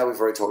fact... I know we've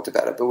already talked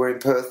about it, but we're in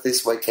Perth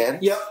this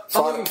weekend. Yep.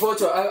 I'm looking forward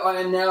to it. I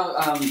am now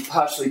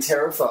partially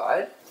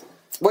terrified.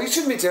 Well, you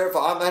shouldn't be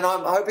terrified. I mean,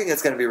 I'm hoping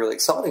it's going to be really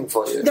exciting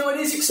for you. No, it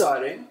is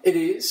exciting. It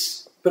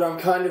is. But I'm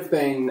kind of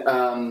been...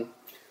 I've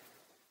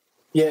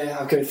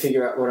got to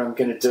figure out what I'm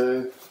going to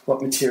do,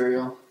 what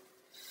material...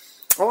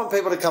 I want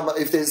people to come...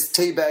 If there's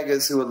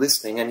teabaggers who are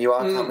listening and you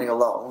are coming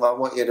along, I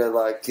want you to,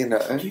 like, you know...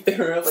 Get there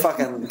early.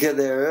 Fucking get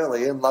there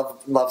early and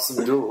love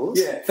some duels.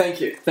 Yeah, thank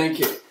you.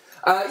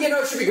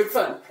 It should be good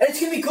fun. And it's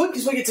going to be good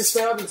because we get to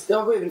spend...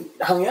 we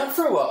haven't hung out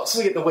for a while, so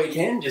we get the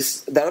weekend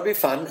just... That'll be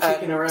fun.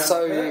 Kicking around.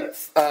 So,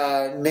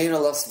 Nina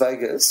Las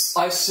Vegas...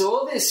 I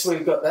saw this.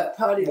 We've got that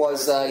party.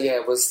 Was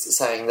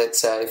saying that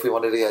if we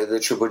wanted to go to the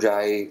Triple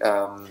J...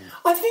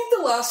 I think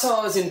the last time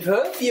I was in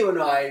Perth, you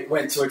and I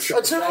went to a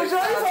Triple J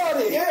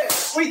party. Yeah,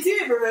 we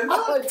did, remember?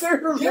 I do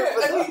remember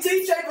and we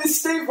DJ'd with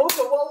Steve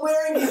Hooker while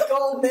wearing his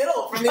gold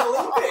medal from the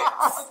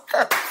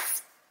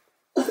Olympics.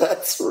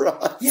 That's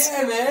right.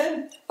 Yeah,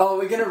 man. Oh,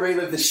 we're going to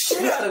relive the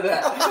shit out of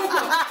that.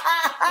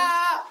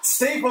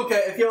 Steve Hooker,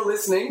 if you're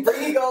listening,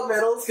 bring your gold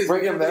medals because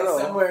we're going to be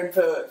somewhere in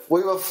Perth.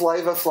 We were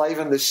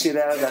flaving the shit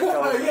out of that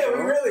gold medal. Yeah,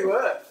 we really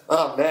were.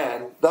 Oh,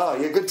 man. Oh,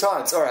 yeah, good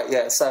times. All right,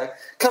 yeah. So,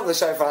 come to the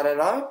show Friday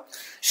night.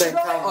 Should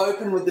I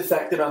open with the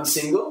fact that I'm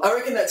single? I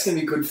reckon that's going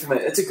to be good for me.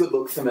 It's a good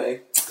look for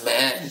me.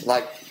 Man,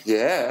 like,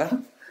 yeah.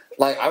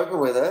 Like, open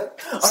with it.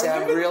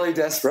 Sound really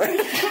desperate.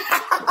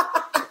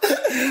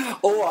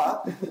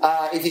 Or,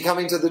 if you're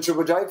coming to the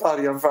Triple J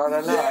party on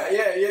Friday night.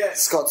 Yeah.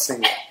 Scott's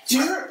single. Do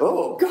you know?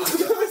 Oh,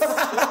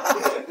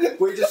 God.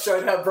 We just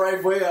showed how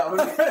brave we are. We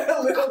had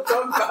a little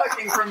dog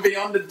barking from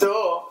beyond the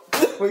door.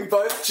 We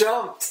both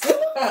jumped.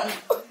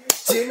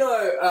 Do you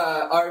know,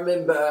 I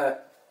remember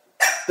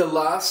the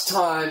last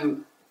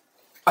time...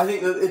 I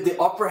think the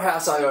Opera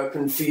House I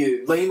opened for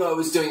you, Limo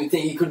was doing the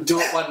thing, he couldn't do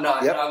it one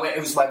night, and I went, it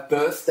was my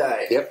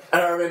birthday. Yep.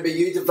 And I remember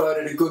you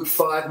devoted a good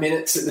 5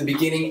 minutes at the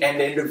beginning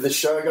and end of the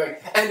show going,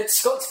 and it's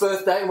Scott's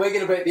birthday, and we're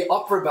going to be at the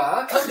Opera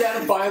Bar, come down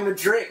and buy him a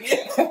drink.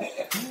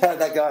 How'd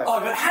that go? Oh,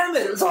 I got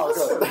hammered, it was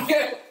awesome. Good.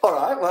 Yeah. All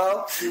right,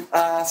 well,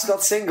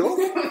 Scott's single.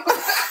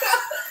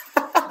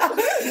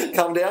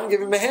 come down,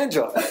 give him a hand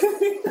job.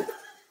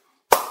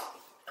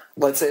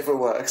 Let's see if it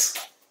works.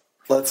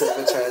 Let's see if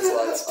it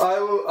translates.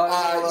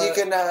 You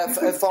can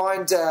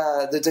find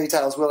the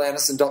details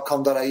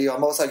willanderson.com.au.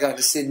 I'm also going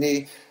to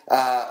Sydney.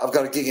 I've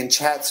got a gig in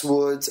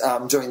Chatswood.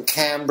 I'm doing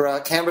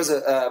Canberra. Canberra's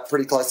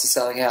pretty close to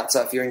selling out,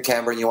 so if you're in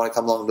Canberra and you want to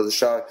come along to the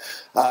show,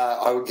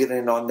 I would get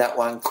in on that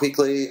one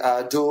quickly.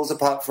 Duels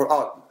apart from...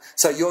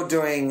 so you're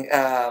doing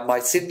my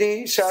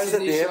Sydney shows at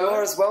the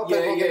Airmore as well?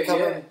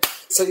 Yeah.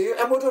 So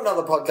and we'll do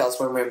another podcast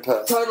when we're in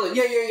Perth. Totally.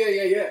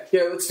 Yeah.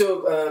 Yeah, let's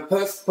do a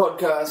Perth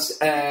podcast,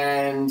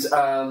 and I've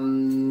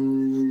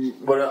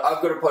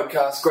got a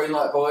podcast,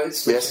 Greenlight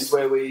Boys, which is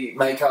where we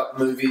make up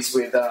movies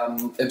with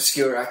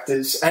obscure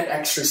actors and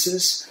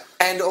actresses.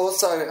 And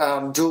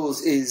also,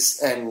 Jules is,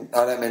 and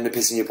I don't mean to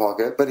piss in your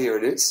pocket, but here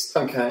it is.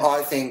 Okay.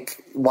 I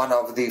think one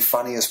of the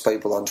funniest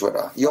people on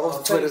Twitter.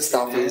 Your Twitter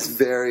stuff is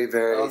very,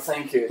 very... Oh,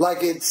 thank you.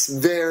 Like, it's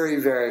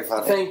very, very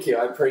funny. Thank you,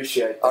 I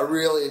appreciate it. I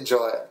really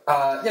enjoy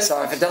it.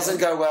 So if it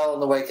doesn't go well on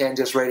the weekend,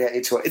 just read out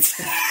your tweets.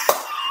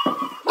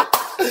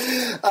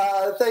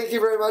 Thank you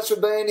very much for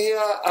being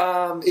here.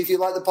 If you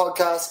like the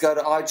podcast, go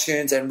to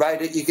iTunes and rate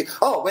it.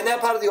 We're now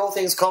part of the All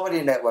Things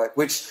Comedy Network,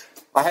 which...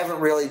 I haven't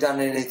really done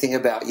anything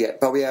about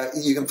yet, but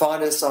you can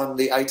find us on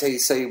the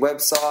ATC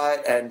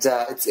website, and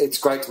it's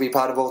great to be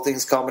part of All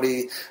Things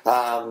Comedy.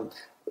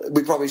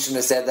 We probably shouldn't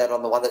have said that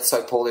on the one that's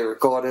so poorly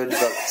recorded,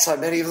 but so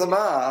many of them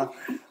are.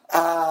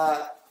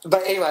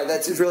 But anyway,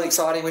 that's really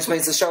exciting, which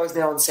means the show is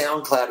now on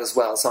SoundCloud as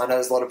well. So I know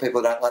there's a lot of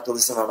people who don't like to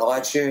listen on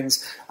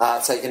iTunes,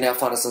 so you can now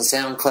find us on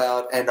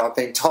SoundCloud, and I've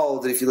been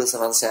told that if you listen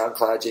on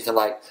SoundCloud, you can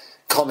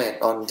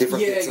comment on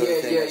different bits of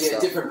the thing.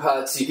 Different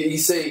parts.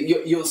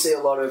 You'll see a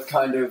lot of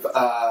kind of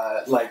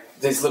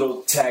there's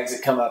little tags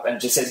that come up and it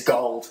just says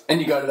gold,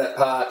 and you go to that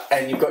part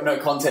and you've got no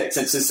context.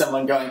 It's just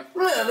someone going,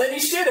 then he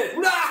shit it.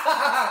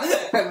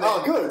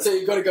 Good. So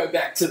you've got to go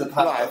back to the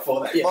part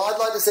before that. Yeah. Well, I'd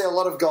like to see a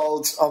lot of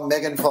golds on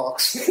Megan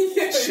Fox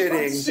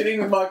shitting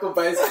with Michael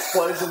Bay's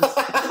explosions.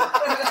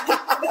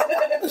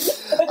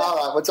 All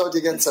right, we'll talk to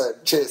you again soon.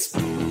 Cheers.